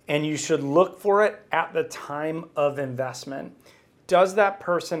 And you should look for it at the time of investment. Does that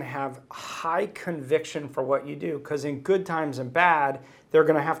person have high conviction for what you do? Because in good times and bad, they're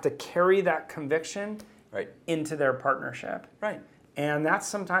going to have to carry that conviction into their partnership. Right. And that's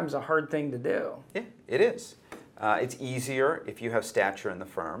sometimes a hard thing to do. Yeah, it is. It's easier if you have stature in the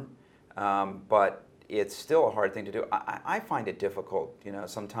firm, but it's still a hard thing to do. I find it difficult,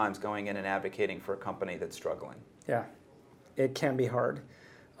 sometimes going in and advocating for a company that's struggling. Yeah, it can be hard.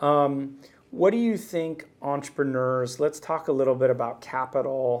 What do you think entrepreneurs, let's talk a little bit about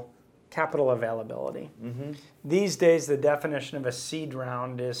capital availability. Mm-hmm. These days, the definition of a seed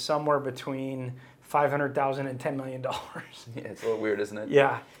round is somewhere between $500,000 and $10 million. Yeah, it's a little weird, isn't it?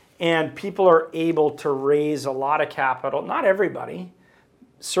 Yeah, and people are able to raise a lot of capital. Not everybody.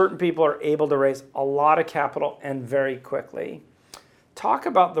 Certain people are able to raise a lot of capital and very quickly. Talk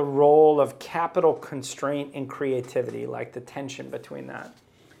about the role of capital constraint and creativity, like the tension between that.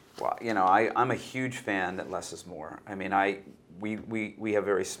 Well, I'm a huge fan that less is more. I mean, we have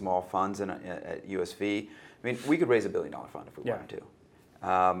very small funds at USV. I mean, we could raise $1 billion fund if we wanted to.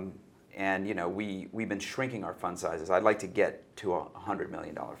 And we've been shrinking our fund sizes. I'd like to get to a $100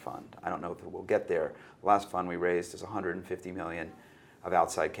 million fund. I don't know if we'll get there. The last fund we raised is $150 million of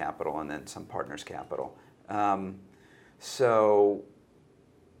outside capital and then some partners' capital. So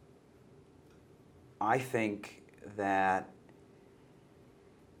I think that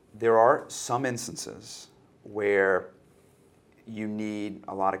there are some instances where you need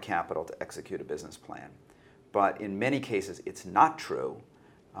a lot of capital to execute a business plan. But in many cases, it's not true.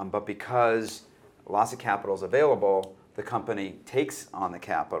 But because lots of capital is available, the company takes on the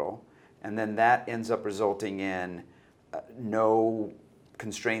capital, and then that ends up resulting in no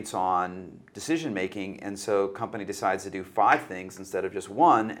constraints on decision making, and so company decides to do 5 things instead of just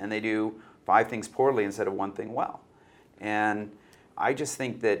 1, and they do 5 things poorly instead of 1 thing well. And I just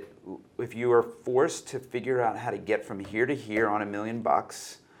think that if you are forced to figure out how to get from here to here on $1 million,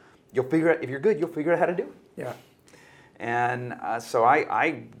 you'll figure out, if you're good, you'll figure out how to do it. Yeah. And so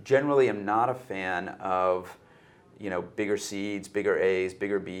I generally am not a fan of, bigger seeds, bigger A's,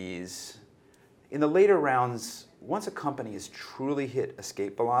 bigger B's. In the later rounds, once a company has truly hit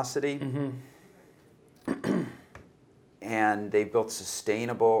escape velocity, and they've built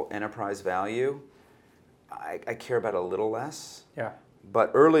sustainable enterprise value, I care about a little less. Yeah.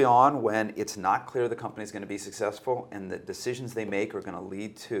 But early on, when it's not clear the company is going to be successful and the decisions they make are going to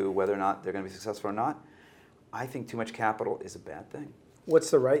lead to whether or not they're going to be successful or not, I think too much capital is a bad thing.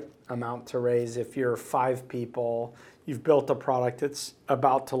 What's the right amount to raise if you're 5 people, you've built a product that's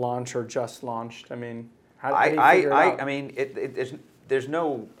about to launch or just launched? I mean, how do you figure it out? I mean, there's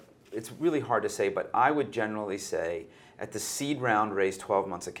no, it's really hard to say, but I would generally say at the seed round, raise 12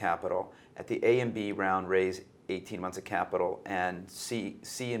 months of capital. At the A and B round, raise 18 months of capital, and C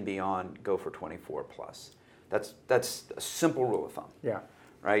and beyond, go for 24 plus. That's a simple rule of thumb. Yeah.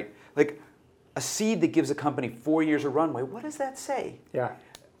 Right? Like, a seed that gives a company 4 years of runway, what does that say? Yeah.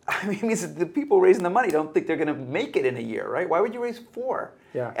 I mean, it means the people raising the money don't think they're going to make it in a year, right? Why would you raise 4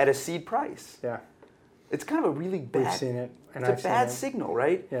 at a seed price? Yeah. It's kind of a really bad. We've seen it. And it's a bad signal,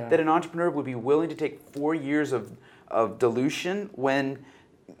 right? Yeah. That an entrepreneur would be willing to take 4 years of dilution when,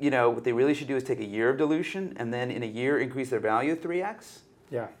 what they really should do is take a year of dilution and then in a year increase their value 3x.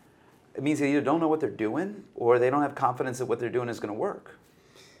 Yeah. It means they either don't know what they're doing or they don't have confidence that what they're doing is going to work.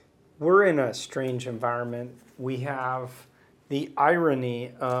 We're in a strange environment. We have the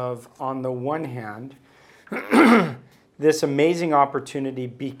irony of, on the one hand, this amazing opportunity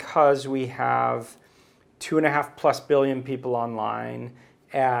because we have 2.5+ billion people online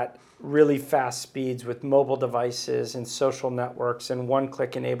at really fast speeds with mobile devices and social networks and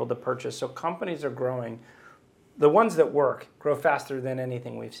one-click enabled to purchase. So companies are growing. The ones that work grow faster than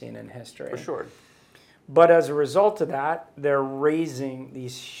anything we've seen in history. For sure. But as a result of that, they're raising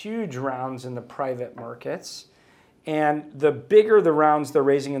these huge rounds in the private markets. And the bigger the rounds they're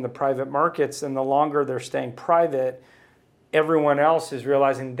raising in the private markets and the longer they're staying private, everyone else is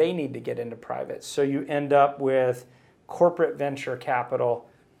realizing they need to get into private. So you end up with corporate venture capital,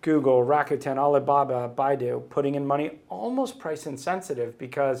 Google, Rakuten, Alibaba, Baidu, putting in money almost price insensitive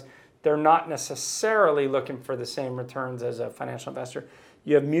because they're not necessarily looking for the same returns as a financial investor.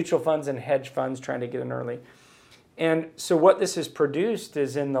 You have mutual funds and hedge funds trying to get in early. And so what this has produced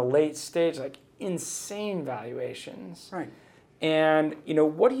is in the late stage, like insane valuations. Right. And,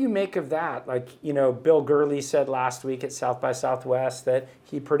 what do you make of that? Like, Bill Gurley said last week at South by Southwest that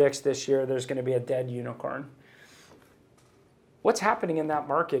he predicts this year there's going to be a dead unicorn. What's happening in that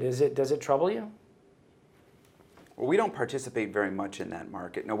market? Does it trouble you? Well, we don't participate very much in that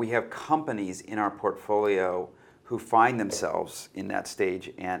market. No, we have companies in our portfolio who find themselves in that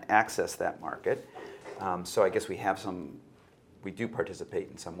stage and access that market. So I guess we do participate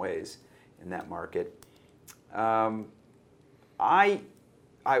in some ways in that market. I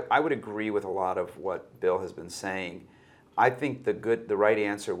would agree with a lot of what Bill has been saying. I think the right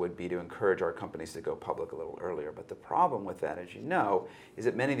answer would be to encourage our companies to go public a little earlier. But the problem with that, as you know, is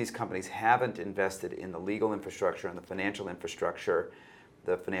that many of these companies haven't invested in the legal infrastructure and the financial infrastructure,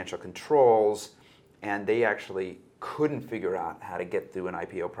 the financial controls, and they actually couldn't figure out how to get through an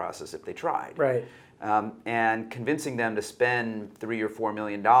IPO process if they tried. Right. And convincing them to spend $3 or $4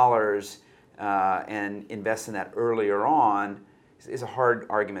 million and invest in that earlier on is a hard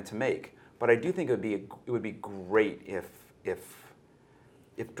argument to make. But I do think it would be great if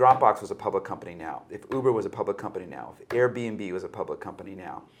Dropbox was a public company now, if Uber was a public company now, if Airbnb was a public company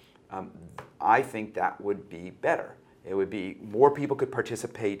now. I think that would be better. It would be more people could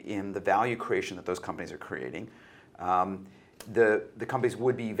participate in the value creation that those companies are creating. The companies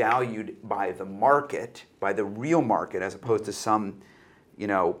would be valued by the market, by the real market, as opposed to some,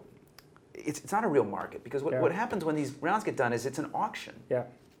 it's not a real market because what happens when these rounds get done is it's an auction. Yeah.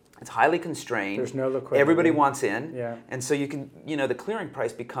 It's highly constrained. There's no liquidity. Everybody wants in. Yeah. And so you can, the clearing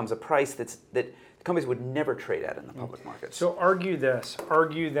price becomes a price that companies would never trade at in the public markets. So argue this.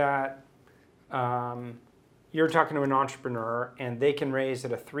 Argue that you're talking to an entrepreneur and they can raise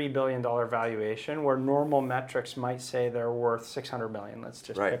at a $3 billion valuation where normal metrics might say they're worth $600 million. Let's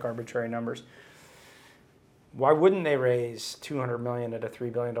just pick arbitrary numbers. Why wouldn't they raise $200 million at a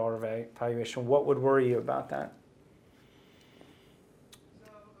 $3 billion valuation? What would worry you about that?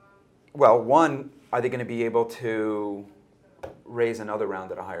 Well, one, are they going to be able to raise another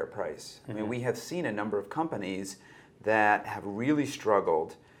round at a higher price? I mean, we have seen a number of companies that have really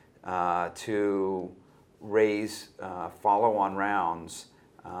struggled to raise follow-on rounds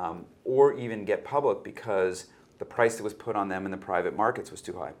or even get public because the price that was put on them in the private markets was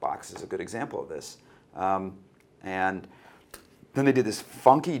too high. Box is a good example of this. And then they did this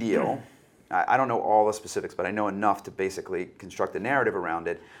funky deal. I don't know all the specifics, but I know enough to basically construct a narrative around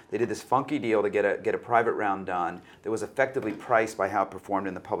it. They did this funky deal to get a private round done that was effectively priced by how it performed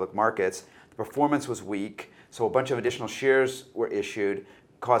in the public markets. The performance was weak, so a bunch of additional shares were issued,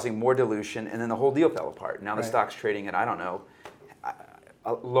 causing more dilution, and then the whole deal fell apart. Now the stock's trading at, I don't know,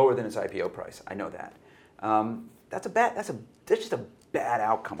 lower than its IPO price. I know that. That's just a bad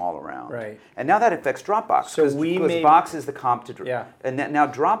outcome all around. Right. And now that affects Dropbox So because Box is the comp to Dropbox. Yeah. And now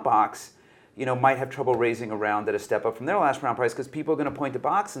Dropbox, might have trouble raising a round at a step up from their last round price because people are going to point to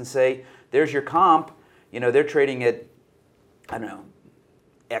Box and say, "There's your comp. They're trading at, I don't know,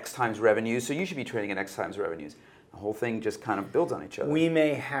 X times revenues, so you should be trading at X times revenues." The whole thing just kind of builds on each other. We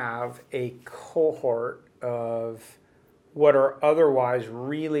may have a cohort of what are otherwise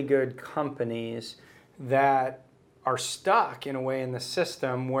really good companies that are stuck in a way in the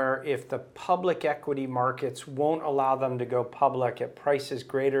system where if the public equity markets won't allow them to go public at prices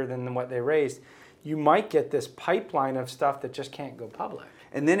greater than what they raised, you might get this pipeline of stuff that just can't go public.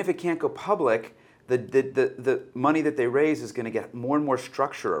 And then if it can't go public, the money that they raise is going to get more and more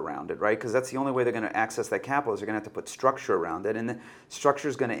structure around it, right? Because that's the only way they're going to access that capital, is they're going to have to put structure around it, and the structure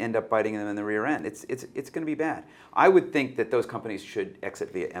is going to end up biting them in the rear end. It's going to be bad. I would think that those companies should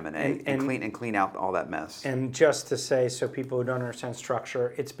exit via M&A and clean out all that mess. And just to say, so people who don't understand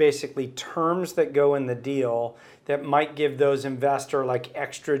structure, it's basically terms that go in the deal that might give those investor like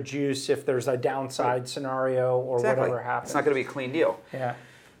extra juice if there's a downside scenario or whatever happens. It's not going to be a clean deal. Yeah.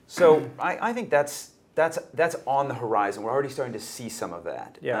 So I think that's on the horizon. We're already starting to see some of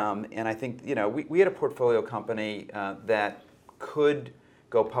that. Yeah. And I think we had a portfolio company that could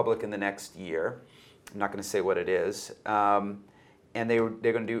go public in the next year. I'm not going to say what it is. And they're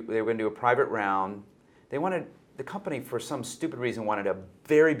going to do a private round. The company, for some stupid reason, wanted a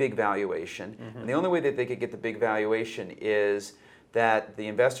very big valuation. And the only way that they could get the big valuation is that the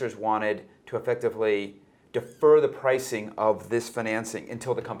investors wanted to effectively defer the pricing of this financing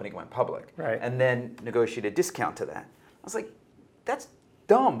until the company went public, right, and then negotiate a discount to that. I was like, that's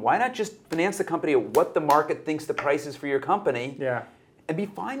dumb. Why not just finance the company at what the market thinks the price is for your company, and be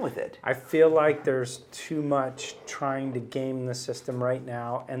fine with it? I feel like there's too much trying to game the system right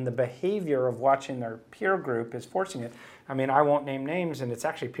now, and the behavior of watching their peer group is forcing it. I mean, I won't name names, and it's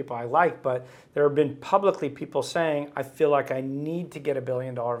actually people I like, but there have been publicly people saying, I feel like I need to get $1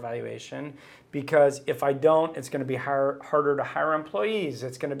 billion valuation, because if I don't, it's going to be harder to hire employees.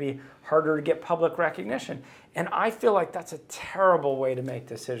 It's going to be harder to get public recognition. And I feel like that's a terrible way to make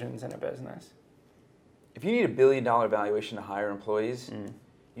decisions in a business. If you need $1 billion valuation to hire employees,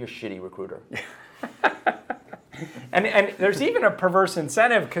 you're a shitty recruiter. And there's even a perverse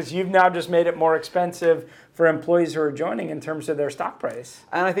incentive, because you've now just made it more expensive for employees who are joining in terms of their stock price.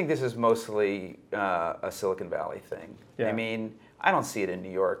 And I think this is mostly a Silicon Valley thing. Yeah. I mean, I don't see it in New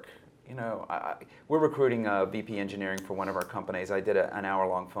York. We're recruiting a VP engineering for one of our companies. I did an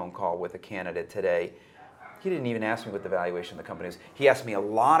hour-long phone call with a candidate today. He didn't even ask me what the valuation of the company is. He asked me a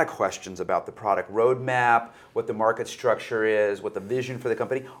lot of questions about the product roadmap, what the market structure is, what the vision for the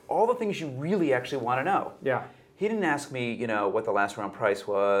company, all the things you really actually want to know. Yeah. He didn't ask me, what the last round price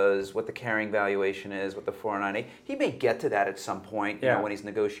was, what the carrying valuation is, what the 498. He may get to that at some point, when he's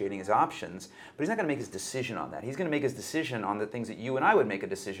negotiating his options, but he's not going to make his decision on that. He's going to make his decision on the things that you and I would make a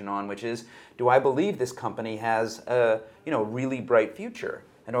decision on, which is, do I believe this company has a, really bright future?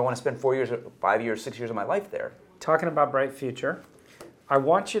 And do I want to spend 4 years, 5 years, 6 years of my life there? Talking about bright future, I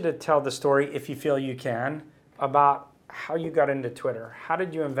want you to tell the story, if you feel you can, about how you got into Twitter. How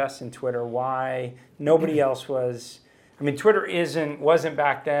did you invest in Twitter? Why? Nobody else was. I mean, Twitter wasn't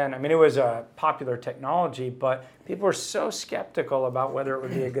back then. I mean, it was a popular technology, but people were so skeptical about whether it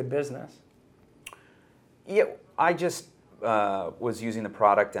would be a good business. Yeah, I just was using the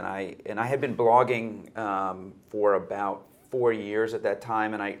product, and I had been blogging for about 4 years at that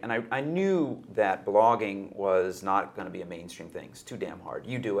time, and I knew that blogging was not going to be a mainstream thing. It's too damn hard.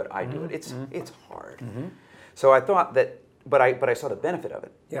 You do it, I do it. It's hard. So I thought that, but I saw the benefit of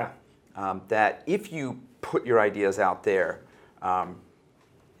it. Yeah. That if you put your ideas out there,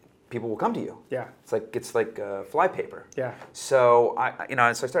 people will come to you. Yeah. It's like flypaper. Yeah. So so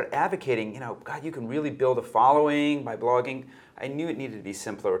I started advocating. God, you can really build a following by blogging. I knew it needed to be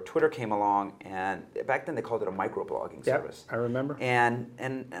simpler. Twitter came along, and back then they called it a microblogging service. I remember. And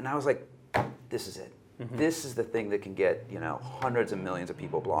I was like, this is it. This is the thing that can get hundreds of millions of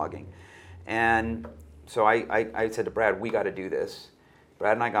people blogging. And so I said to Brad, we got to do this.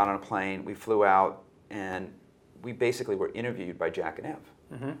 Brad and I got on a plane. We flew out, and we basically were interviewed by Jack and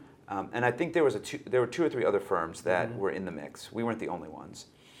Ev. And I think there were 2 or 3 other firms that were in the mix. We weren't the only ones.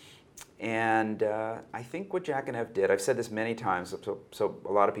 And I think what Jack and Ev did, I've said this many times, so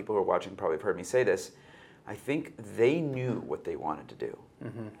a lot of people who are watching probably have heard me say this, I think they knew what they wanted to do.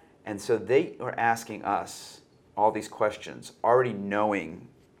 And so they were asking us all these questions, already knowing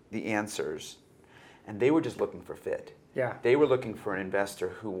the answers, and they were just looking for fit. Yeah. They were looking for an investor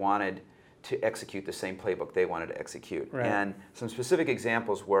who wanted to execute the same playbook they wanted to execute. Right. And some specific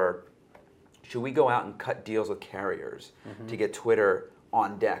examples were, should we go out and cut deals with carriers to get Twitter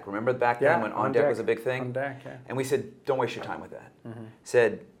on deck? Remember back then when on deck was a big thing? On deck, yeah. And we said, don't waste your time with that.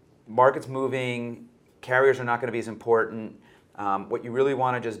 Said, market's moving, carriers are not going to be as important. What you really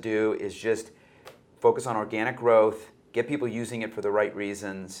want to just do is just focus on organic growth, get people using it for the right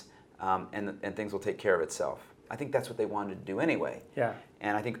reasons, and things will take care of itself. I think that's what they wanted to do anyway. Yeah.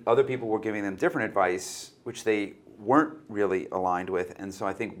 And I think other people were giving them different advice, which they weren't really aligned with. And so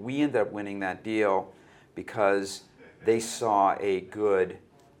I think we ended up winning that deal because they saw a good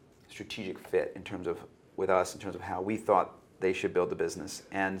strategic fit with us in terms of how we thought they should build the business.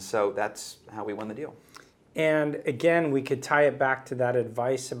 And so that's how we won the deal. And again, we could tie it back to that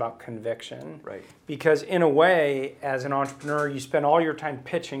advice about conviction. Right. Because in a way, as an entrepreneur, you spend all your time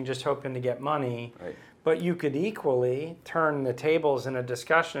pitching, just hoping to get money. Right. But you could equally turn the tables in a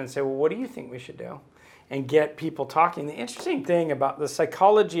discussion and say, well, what do you think we should do? And get people talking. The interesting thing about the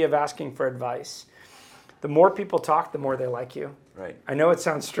psychology of asking for advice, the more people talk, the more they like you. Right. I know it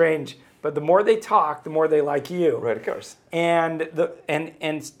sounds strange, but the more they talk, the more they like you. Right, of course. And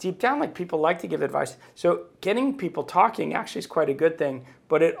deep down, like, people like to give advice. So getting people talking actually is quite a good thing,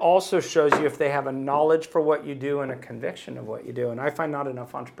 but it also shows you if they have a knowledge for what you do and a conviction of what you do. And I find not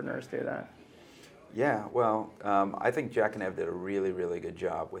enough entrepreneurs do that. Yeah, well, I think Jack and Ev did a really, really good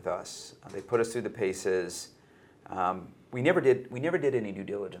job with us. They put us through the paces. We never did any due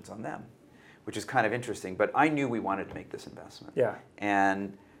diligence on them, which is kind of interesting. But I knew we wanted to make this investment. Yeah.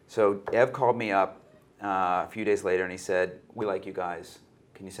 And so Ev called me up a few days later, and he said, "We like you guys.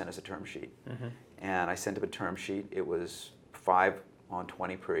 Can you send us a term sheet?" Mm-hmm. And I sent him a term sheet. It was 5 on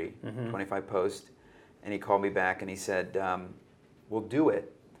 20 pre, 25 post. And he called me back and he said, "We'll do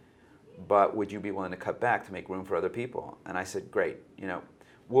it, but would you be willing to cut back to make room for other people?" And I said, "Great.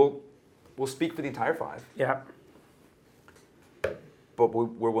 We'll speak for the entire 5. Yeah. But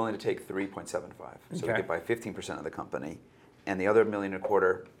we're willing to take 3.75, so we Okay. could buy 15% of the company, and the other $1.25 million,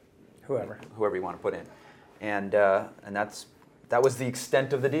 whoever you want to put in." And that was the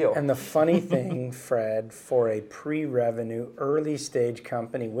extent of the deal. And the funny thing, Fred, for a pre-revenue, early stage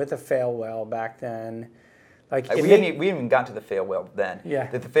company with a fail well back then, like we hadn't even got to the fail well then.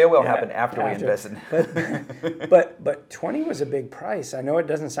 Yeah. The fail well happened after we invested. But 20 was a big price. I know it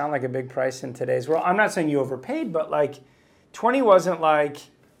doesn't sound like a big price in today's world. I'm not saying you overpaid, but like 20 wasn't like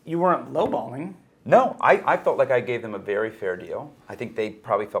you weren't lowballing. No, I felt like I gave them a very fair deal. I think they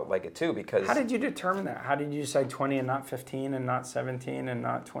probably felt like it too, because... How did you determine that? How did you decide 20 and not 15 and not 17 and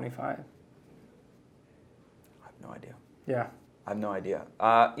not 25? I have no idea. Yeah. I have no idea.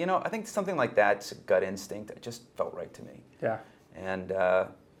 I think something like that's a gut instinct. It just felt right to me. Yeah. And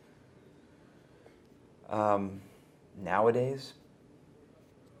nowadays,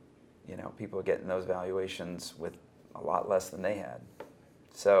 people are getting those valuations with a lot less than they had.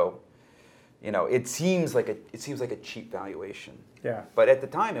 So, it seems like a cheap valuation. Yeah. But at the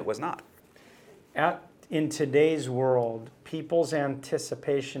time, it was not. In today's world, people's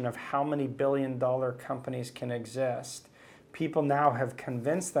anticipation of how many billion-dollar companies can exist, people now have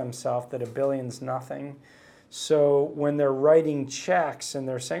convinced themselves that $1 billion's nothing. So when they're writing checks and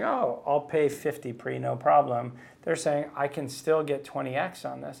they're saying, "Oh, I'll pay 50 pre, no problem," they're saying, "I can still get 20x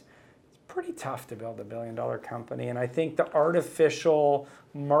on this." It's pretty tough to build $1 billion company. And I think the artificial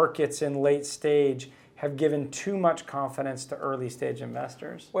markets in late stage have given too much confidence to early stage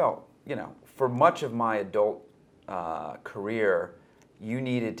investors. Well, for much of my adult career, you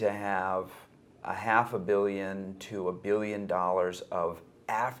needed to have $500 million to $1 billion of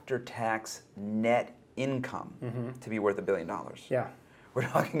after-tax net income to be worth $1 billion. Yeah. We're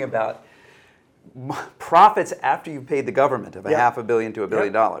talking about profits after you paid the government of $500 million to $1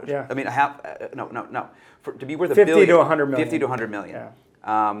 billion. Yeah. I mean, no. To be worth $1 50 billion, to 100 million. 50 to 100 million.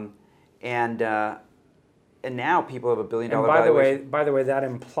 Yeah. And now people have $1 billion And valuation. by the way, that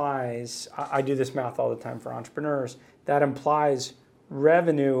implies, I do this math all the time for entrepreneurs, that implies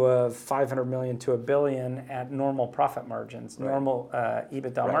revenue of 500 million to $1 billion at normal profit margins, Right. normal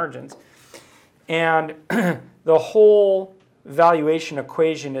EBITDA Right. margins. And the whole valuation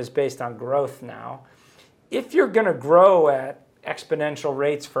equation is based on growth now. If you're going to grow at exponential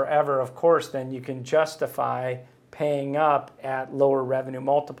rates forever, of course, then you can justify paying up at lower revenue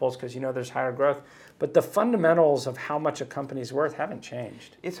multiples because there's higher growth. But the fundamentals of how much a company's worth haven't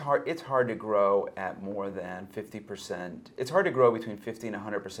changed. It's hard to grow at more than 50%. It's hard to grow between 50 and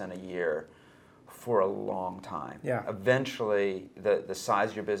 100% a year for a long time. Yeah. Eventually, the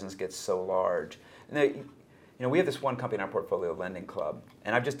size of your business gets so large. And we have this one company in our portfolio, Lending Club,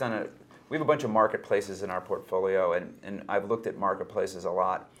 and I've just done we have a bunch of marketplaces in our portfolio, and I've looked at marketplaces a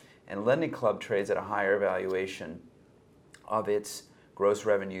lot. And Lending Club trades at a higher valuation of its gross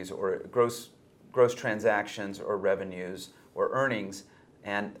revenues or gross transactions or revenues or earnings.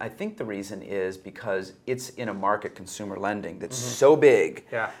 And I think the reason is because it's in a market, consumer lending, that's so big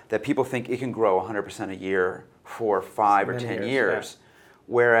that people think it can grow 100% a year for 5 or 10 years. Yeah.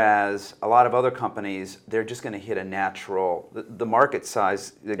 Whereas a lot of other companies, they're just going to hit a natural, the market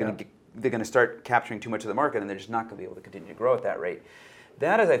size, they're going to start capturing too much of the market, and they're just not going to be able to continue to grow at that rate.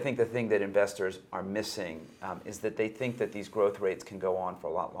 That is, I think, the thing that investors are missing, is that they think that these growth rates can go on for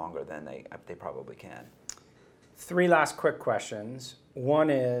a lot longer than they probably can. 3 last quick questions. One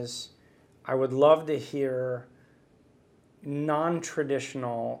is, I would love to hear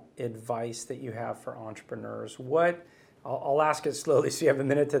non-traditional advice that you have for entrepreneurs? I'll ask it slowly so you have a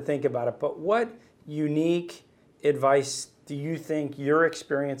minute to think about it, but what unique advice do you think your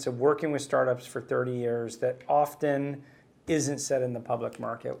experience of working with startups for 30 years that often isn't said in the public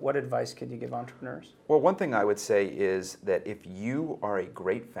market, what advice could you give entrepreneurs? Well, one thing I would say is that if you are a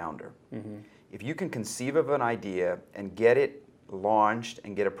great founder, if you can conceive of an idea and get it launched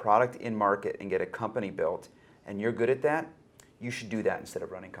and get a product in market and get a company built, and you're good at that, you should do that instead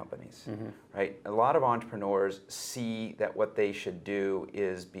of running companies, right? A lot of entrepreneurs see that what they should do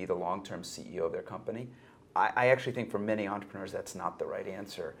is be the long-term CEO of their company. I actually think for many entrepreneurs that's not the right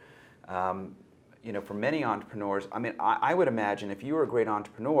answer. For many entrepreneurs, I would imagine if you were a great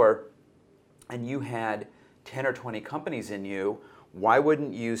entrepreneur and you had 10 or 20 companies in you, why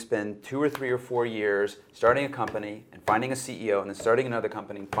wouldn't you spend 2 or 3 or 4 years starting a company and finding a CEO and then starting another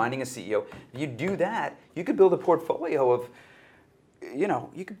company and finding a CEO? If you do that, you could build a portfolio of,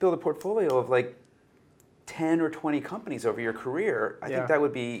 like 10 or 20 companies over your career. I think that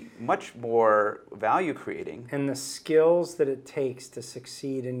would be much more value creating. And the skills that it takes to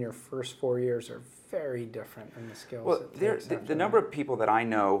succeed in your first 4 years are very different than the skills. Well, the number of people that I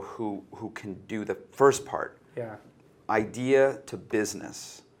know who can do the first part, idea to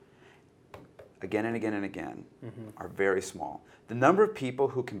business, again and again and again, are very small. The number of people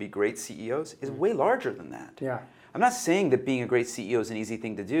who can be great CEOs is way larger than that. Yeah. I'm not saying that being a great CEO is an easy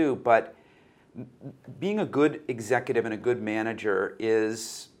thing to do, but being a good executive and a good manager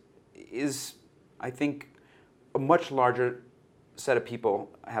is I think, a much larger set of people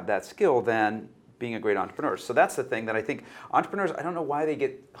have that skill than being a great entrepreneur. So that's the thing that I think entrepreneurs, I don't know why they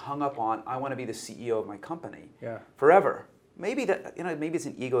get hung up on, I want to be the CEO of my company forever. Maybe maybe it's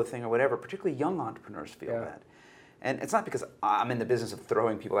an ego thing or whatever. Particularly young entrepreneurs feel that. And it's not because I'm in the business of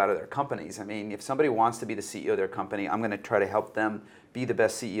throwing people out of their companies. I mean, if somebody wants to be the CEO of their company, I'm going to try to help them be the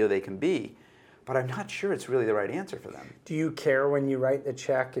best CEO they can be. But I'm not sure it's really the right answer for them. Do you care when you write the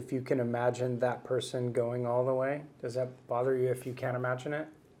check if you can imagine that person going all the way? Does that bother you if you can't imagine it?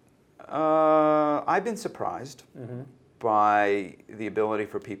 I've been surprised by the ability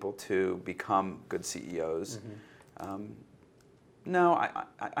for people to become good CEOs. No,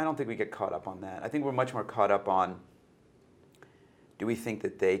 I don't think we get caught up on that. I think we're much more caught up on, do we think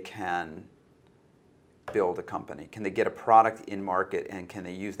that they can build a company? Can they get a product in market and can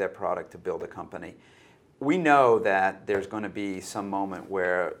they use that product to build a company? We know that there's going to be some moment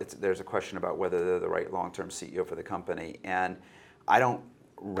where there's a question about whether they're the right long-term CEO for the company. And I don't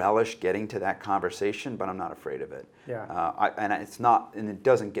relish getting to that conversation, but I'm not afraid of it. And it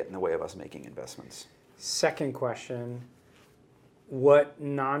doesn't get in the way of us making investments. Second question, what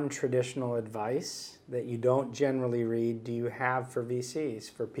non-traditional advice that you don't generally read do you have for VCs,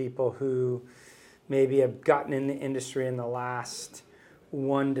 for people who maybe have gotten in the industry in the last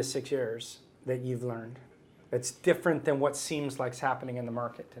 1 to 6 years that you've learned? It's different than what seems like is happening in the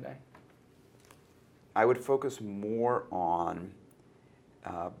market today. I would focus more on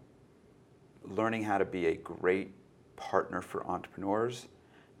learning how to be a great partner for entrepreneurs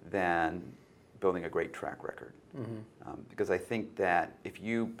than building a great track record. Because I think that if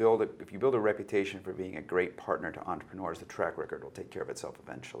you build a reputation for being a great partner to entrepreneurs, the track record will take care of itself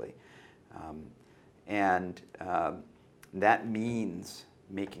eventually. That means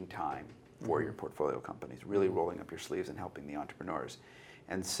making time for your portfolio companies, really rolling up your sleeves and helping the entrepreneurs.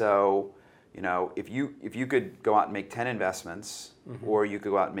 And so, if you could go out and make 10 investments, or you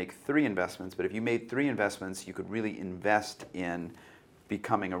could go out and make 3 investments, but if you made 3 investments, you could really invest in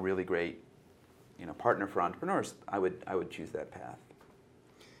becoming a really great partner for entrepreneurs. I would choose that path.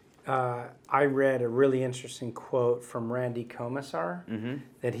 I read a really interesting quote from Randy Komisar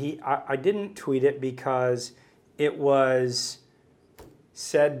that I didn't tweet it because it was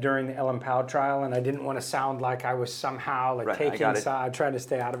said during the Ellen Powell trial, and I didn't want to sound like I was somehow taking side. I tried to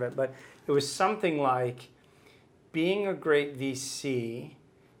stay out of it, but it was something like, being a great VC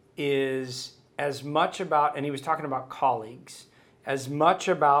is as much about, and he was talking about colleagues, as much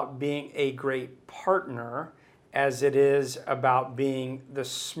about being a great partner as it is about being the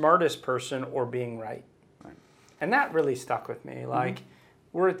smartest person or being right. And that really stuck with me. Like,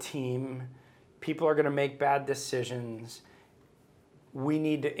 we're a team. People are going to make bad decisions. We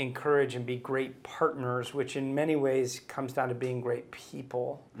need to encourage and be great partners, which in many ways comes down to being great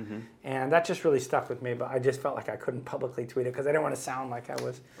people. And that just really stuck with me, but I just felt like I couldn't publicly tweet it because I didn't want to sound like I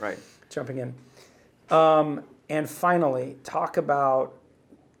was jumping in. And finally, talk about,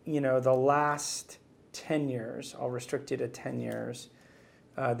 the last 10 years. I'll restrict you to 10 years.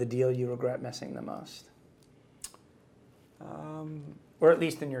 The deal you regret missing the most. Or at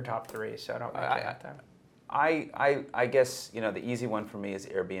least in your top 3, so I don't make it out there. I guess, the easy one for me is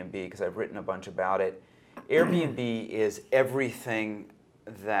Airbnb because I've written a bunch about it. Airbnb is everything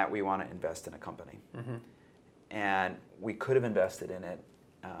that we want to invest in a company. Mm-hmm. And we could have invested in it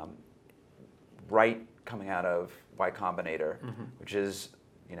right coming out of Y Combinator, mm-hmm. which is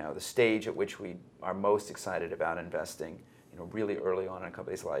the stage at which we are most excited about investing, really early on in a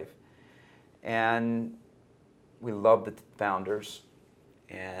company's life. And we loved the founders,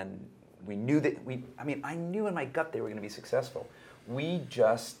 and we knew that I knew in my gut they were going to be successful. We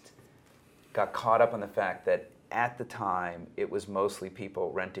just got caught up on the fact that at the time it was mostly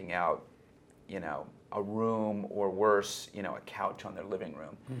people renting out, a room or worse, a couch on their living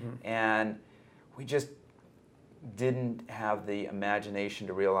room. Mm-hmm. And we just didn't have the imagination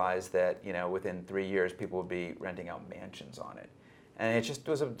to realize that, within 3 years people would be renting out mansions on it. And it just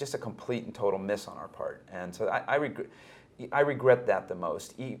was just a complete and total miss on our part. And so I regret that the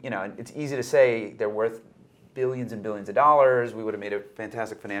most. It's easy to say they're worth billions and billions of dollars. We would have made a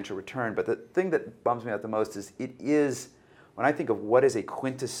fantastic financial return. But the thing that bums me out the most is when I think of what is a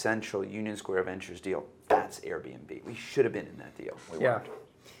quintessential Union Square Ventures deal, that's Airbnb. We should have been in that deal. We weren't.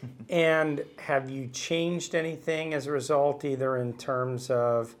 And have you changed anything as a result, either in terms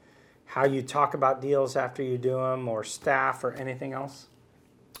of how you talk about deals after you do them, or staff, or anything else?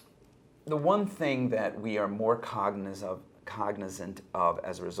 The one thing that we are more cognizant of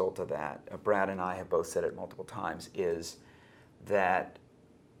as a result of that, Brad and I have both said it multiple times, is that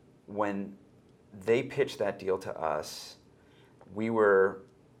when they pitched that deal to us, we were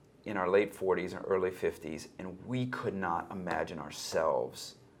in our late 40s or early 50s, and we could not imagine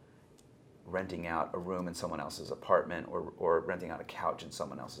ourselves renting out a room in someone else's apartment or renting out a couch in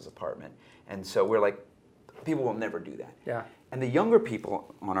someone else's apartment. And so we're like, people will never do that. Yeah. And the younger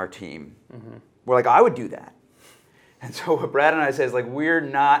people on our team mm-hmm. were like, I would do that. And so what Brad and I say is like, we're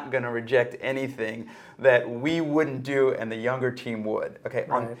not going to reject anything that we wouldn't do and the younger team would. Okay.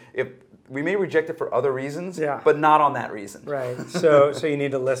 Right. If we may reject it for other reasons, yeah. but not on that reason. Right. So you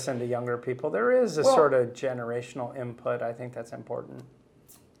need to listen to younger people. There is a sort of generational input. I think that's important.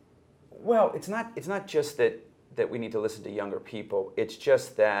 Well, it's not just that we need to listen to younger people. It's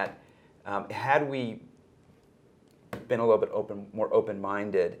just that had we been a little bit more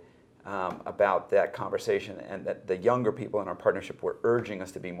open-minded about that conversation, and that the younger people in our partnership were urging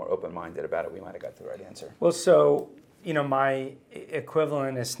us to be more open-minded about it, we might have got the right answer. Well, so my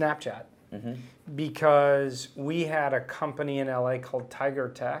equivalent is Snapchat, mm-hmm. because we had a company in LA called Tiger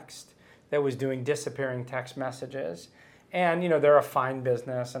Text that was doing disappearing text messages. And, they're a fine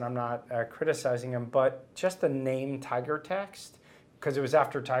business, and I'm not criticizing them, but just the name Tiger Text, because it was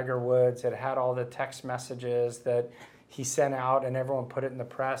after Tiger Woods, it had all the text messages that he sent out, and everyone put it in the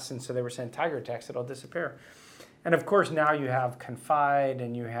press, and so they were saying Tiger Text, it'll disappear. And of course, now you have Confide,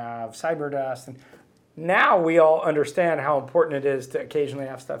 and you have Cyberdust, and now we all understand how important it is to occasionally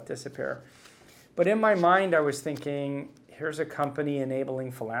have stuff disappear. But in my mind, I was thinking, here's a company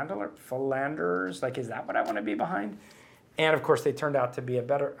enabling philanderers, like, is that what I want to be behind? And of course, they turned out to be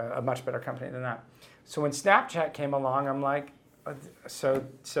a much better company than that. So when Snapchat came along, I'm like, so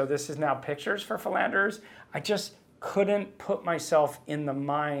this is now pictures for philanderers? I just couldn't put myself in the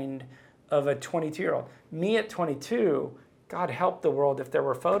mind of a 22-year-old. Me at 22, God help the world if there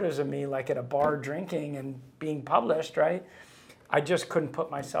were photos of me like at a bar drinking and being published, right? I just couldn't put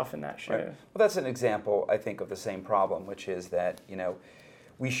myself in that shoe. Right. Well, that's an example, I think, of the same problem, which is that,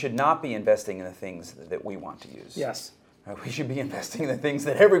 we should not be investing in the things that we want to use. Yes. We should be investing in the things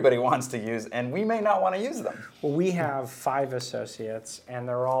that everybody wants to use, and we may not want to use them. Well, we have 5 associates, and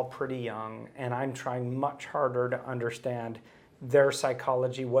they're all pretty young, and I'm trying much harder to understand their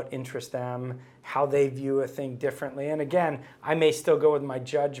psychology, what interests them, how they view a thing differently. And again, I may still go with my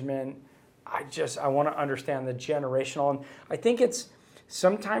judgment. I want to understand the generational. And I think it's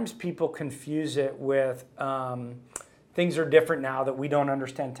sometimes people confuse it with things are different now that we don't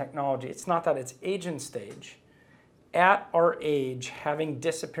understand technology. It's not that, it's age and stage. At our age, having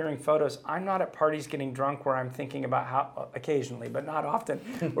disappearing photos, I'm not at parties getting drunk where I'm thinking about how, occasionally, but not often,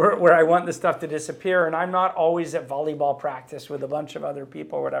 where I want the stuff to disappear, and I'm not always at volleyball practice with a bunch of other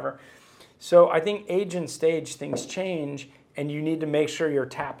people or whatever. So I think age and stage, things change, and you need to make sure you're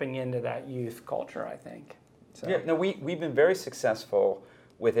tapping into that youth culture, I think. So. Yeah, no, we've been very successful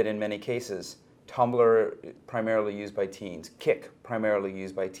with it in many cases. Tumblr, primarily used by teens. Kik, primarily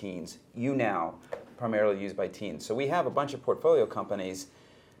used by teens. YouNow, primarily used by teens. So we have a bunch of portfolio companies,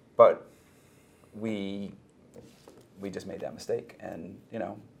 but we just made that mistake. And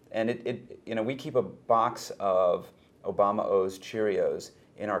we keep a box of Obama O's Cheerios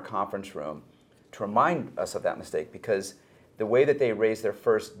in our conference room to remind us of that mistake, because the way that they raised their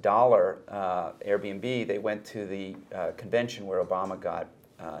first dollar, Airbnb, they went to the convention where Obama got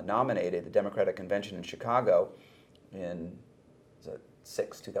nominated, the Democratic Convention in Chicago in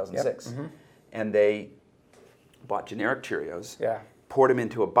 2006. Yep. And they bought generic Cheerios, Yeah. poured them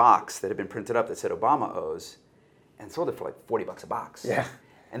into a box that had been printed up that said Obama owes, and sold it for like $40 a box. Yeah.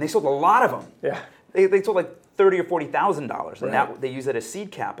 And they sold a lot of them. Yeah. They sold like $30,000 or $40,000, and Right. they used that as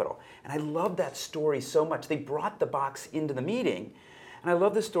seed capital. And I love that story so much. They brought the box into the meeting, and I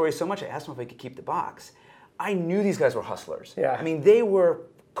love this story so much. I asked them if I could keep the box. I knew these guys were hustlers. Yeah. I mean, they were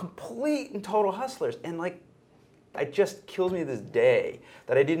complete and total hustlers, and like, it just kills me to this day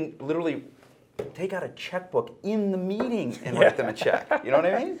that I didn't literally take out a checkbook in the meeting and write them a check. You know what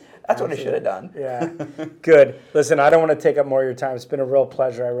I mean? That's what I should have done. Yeah. Good. Listen, I don't want to take up more of your time. It's been a real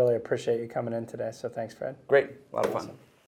pleasure. I really appreciate you coming in today. So thanks, Fred. Great. A lot of fun. Awesome.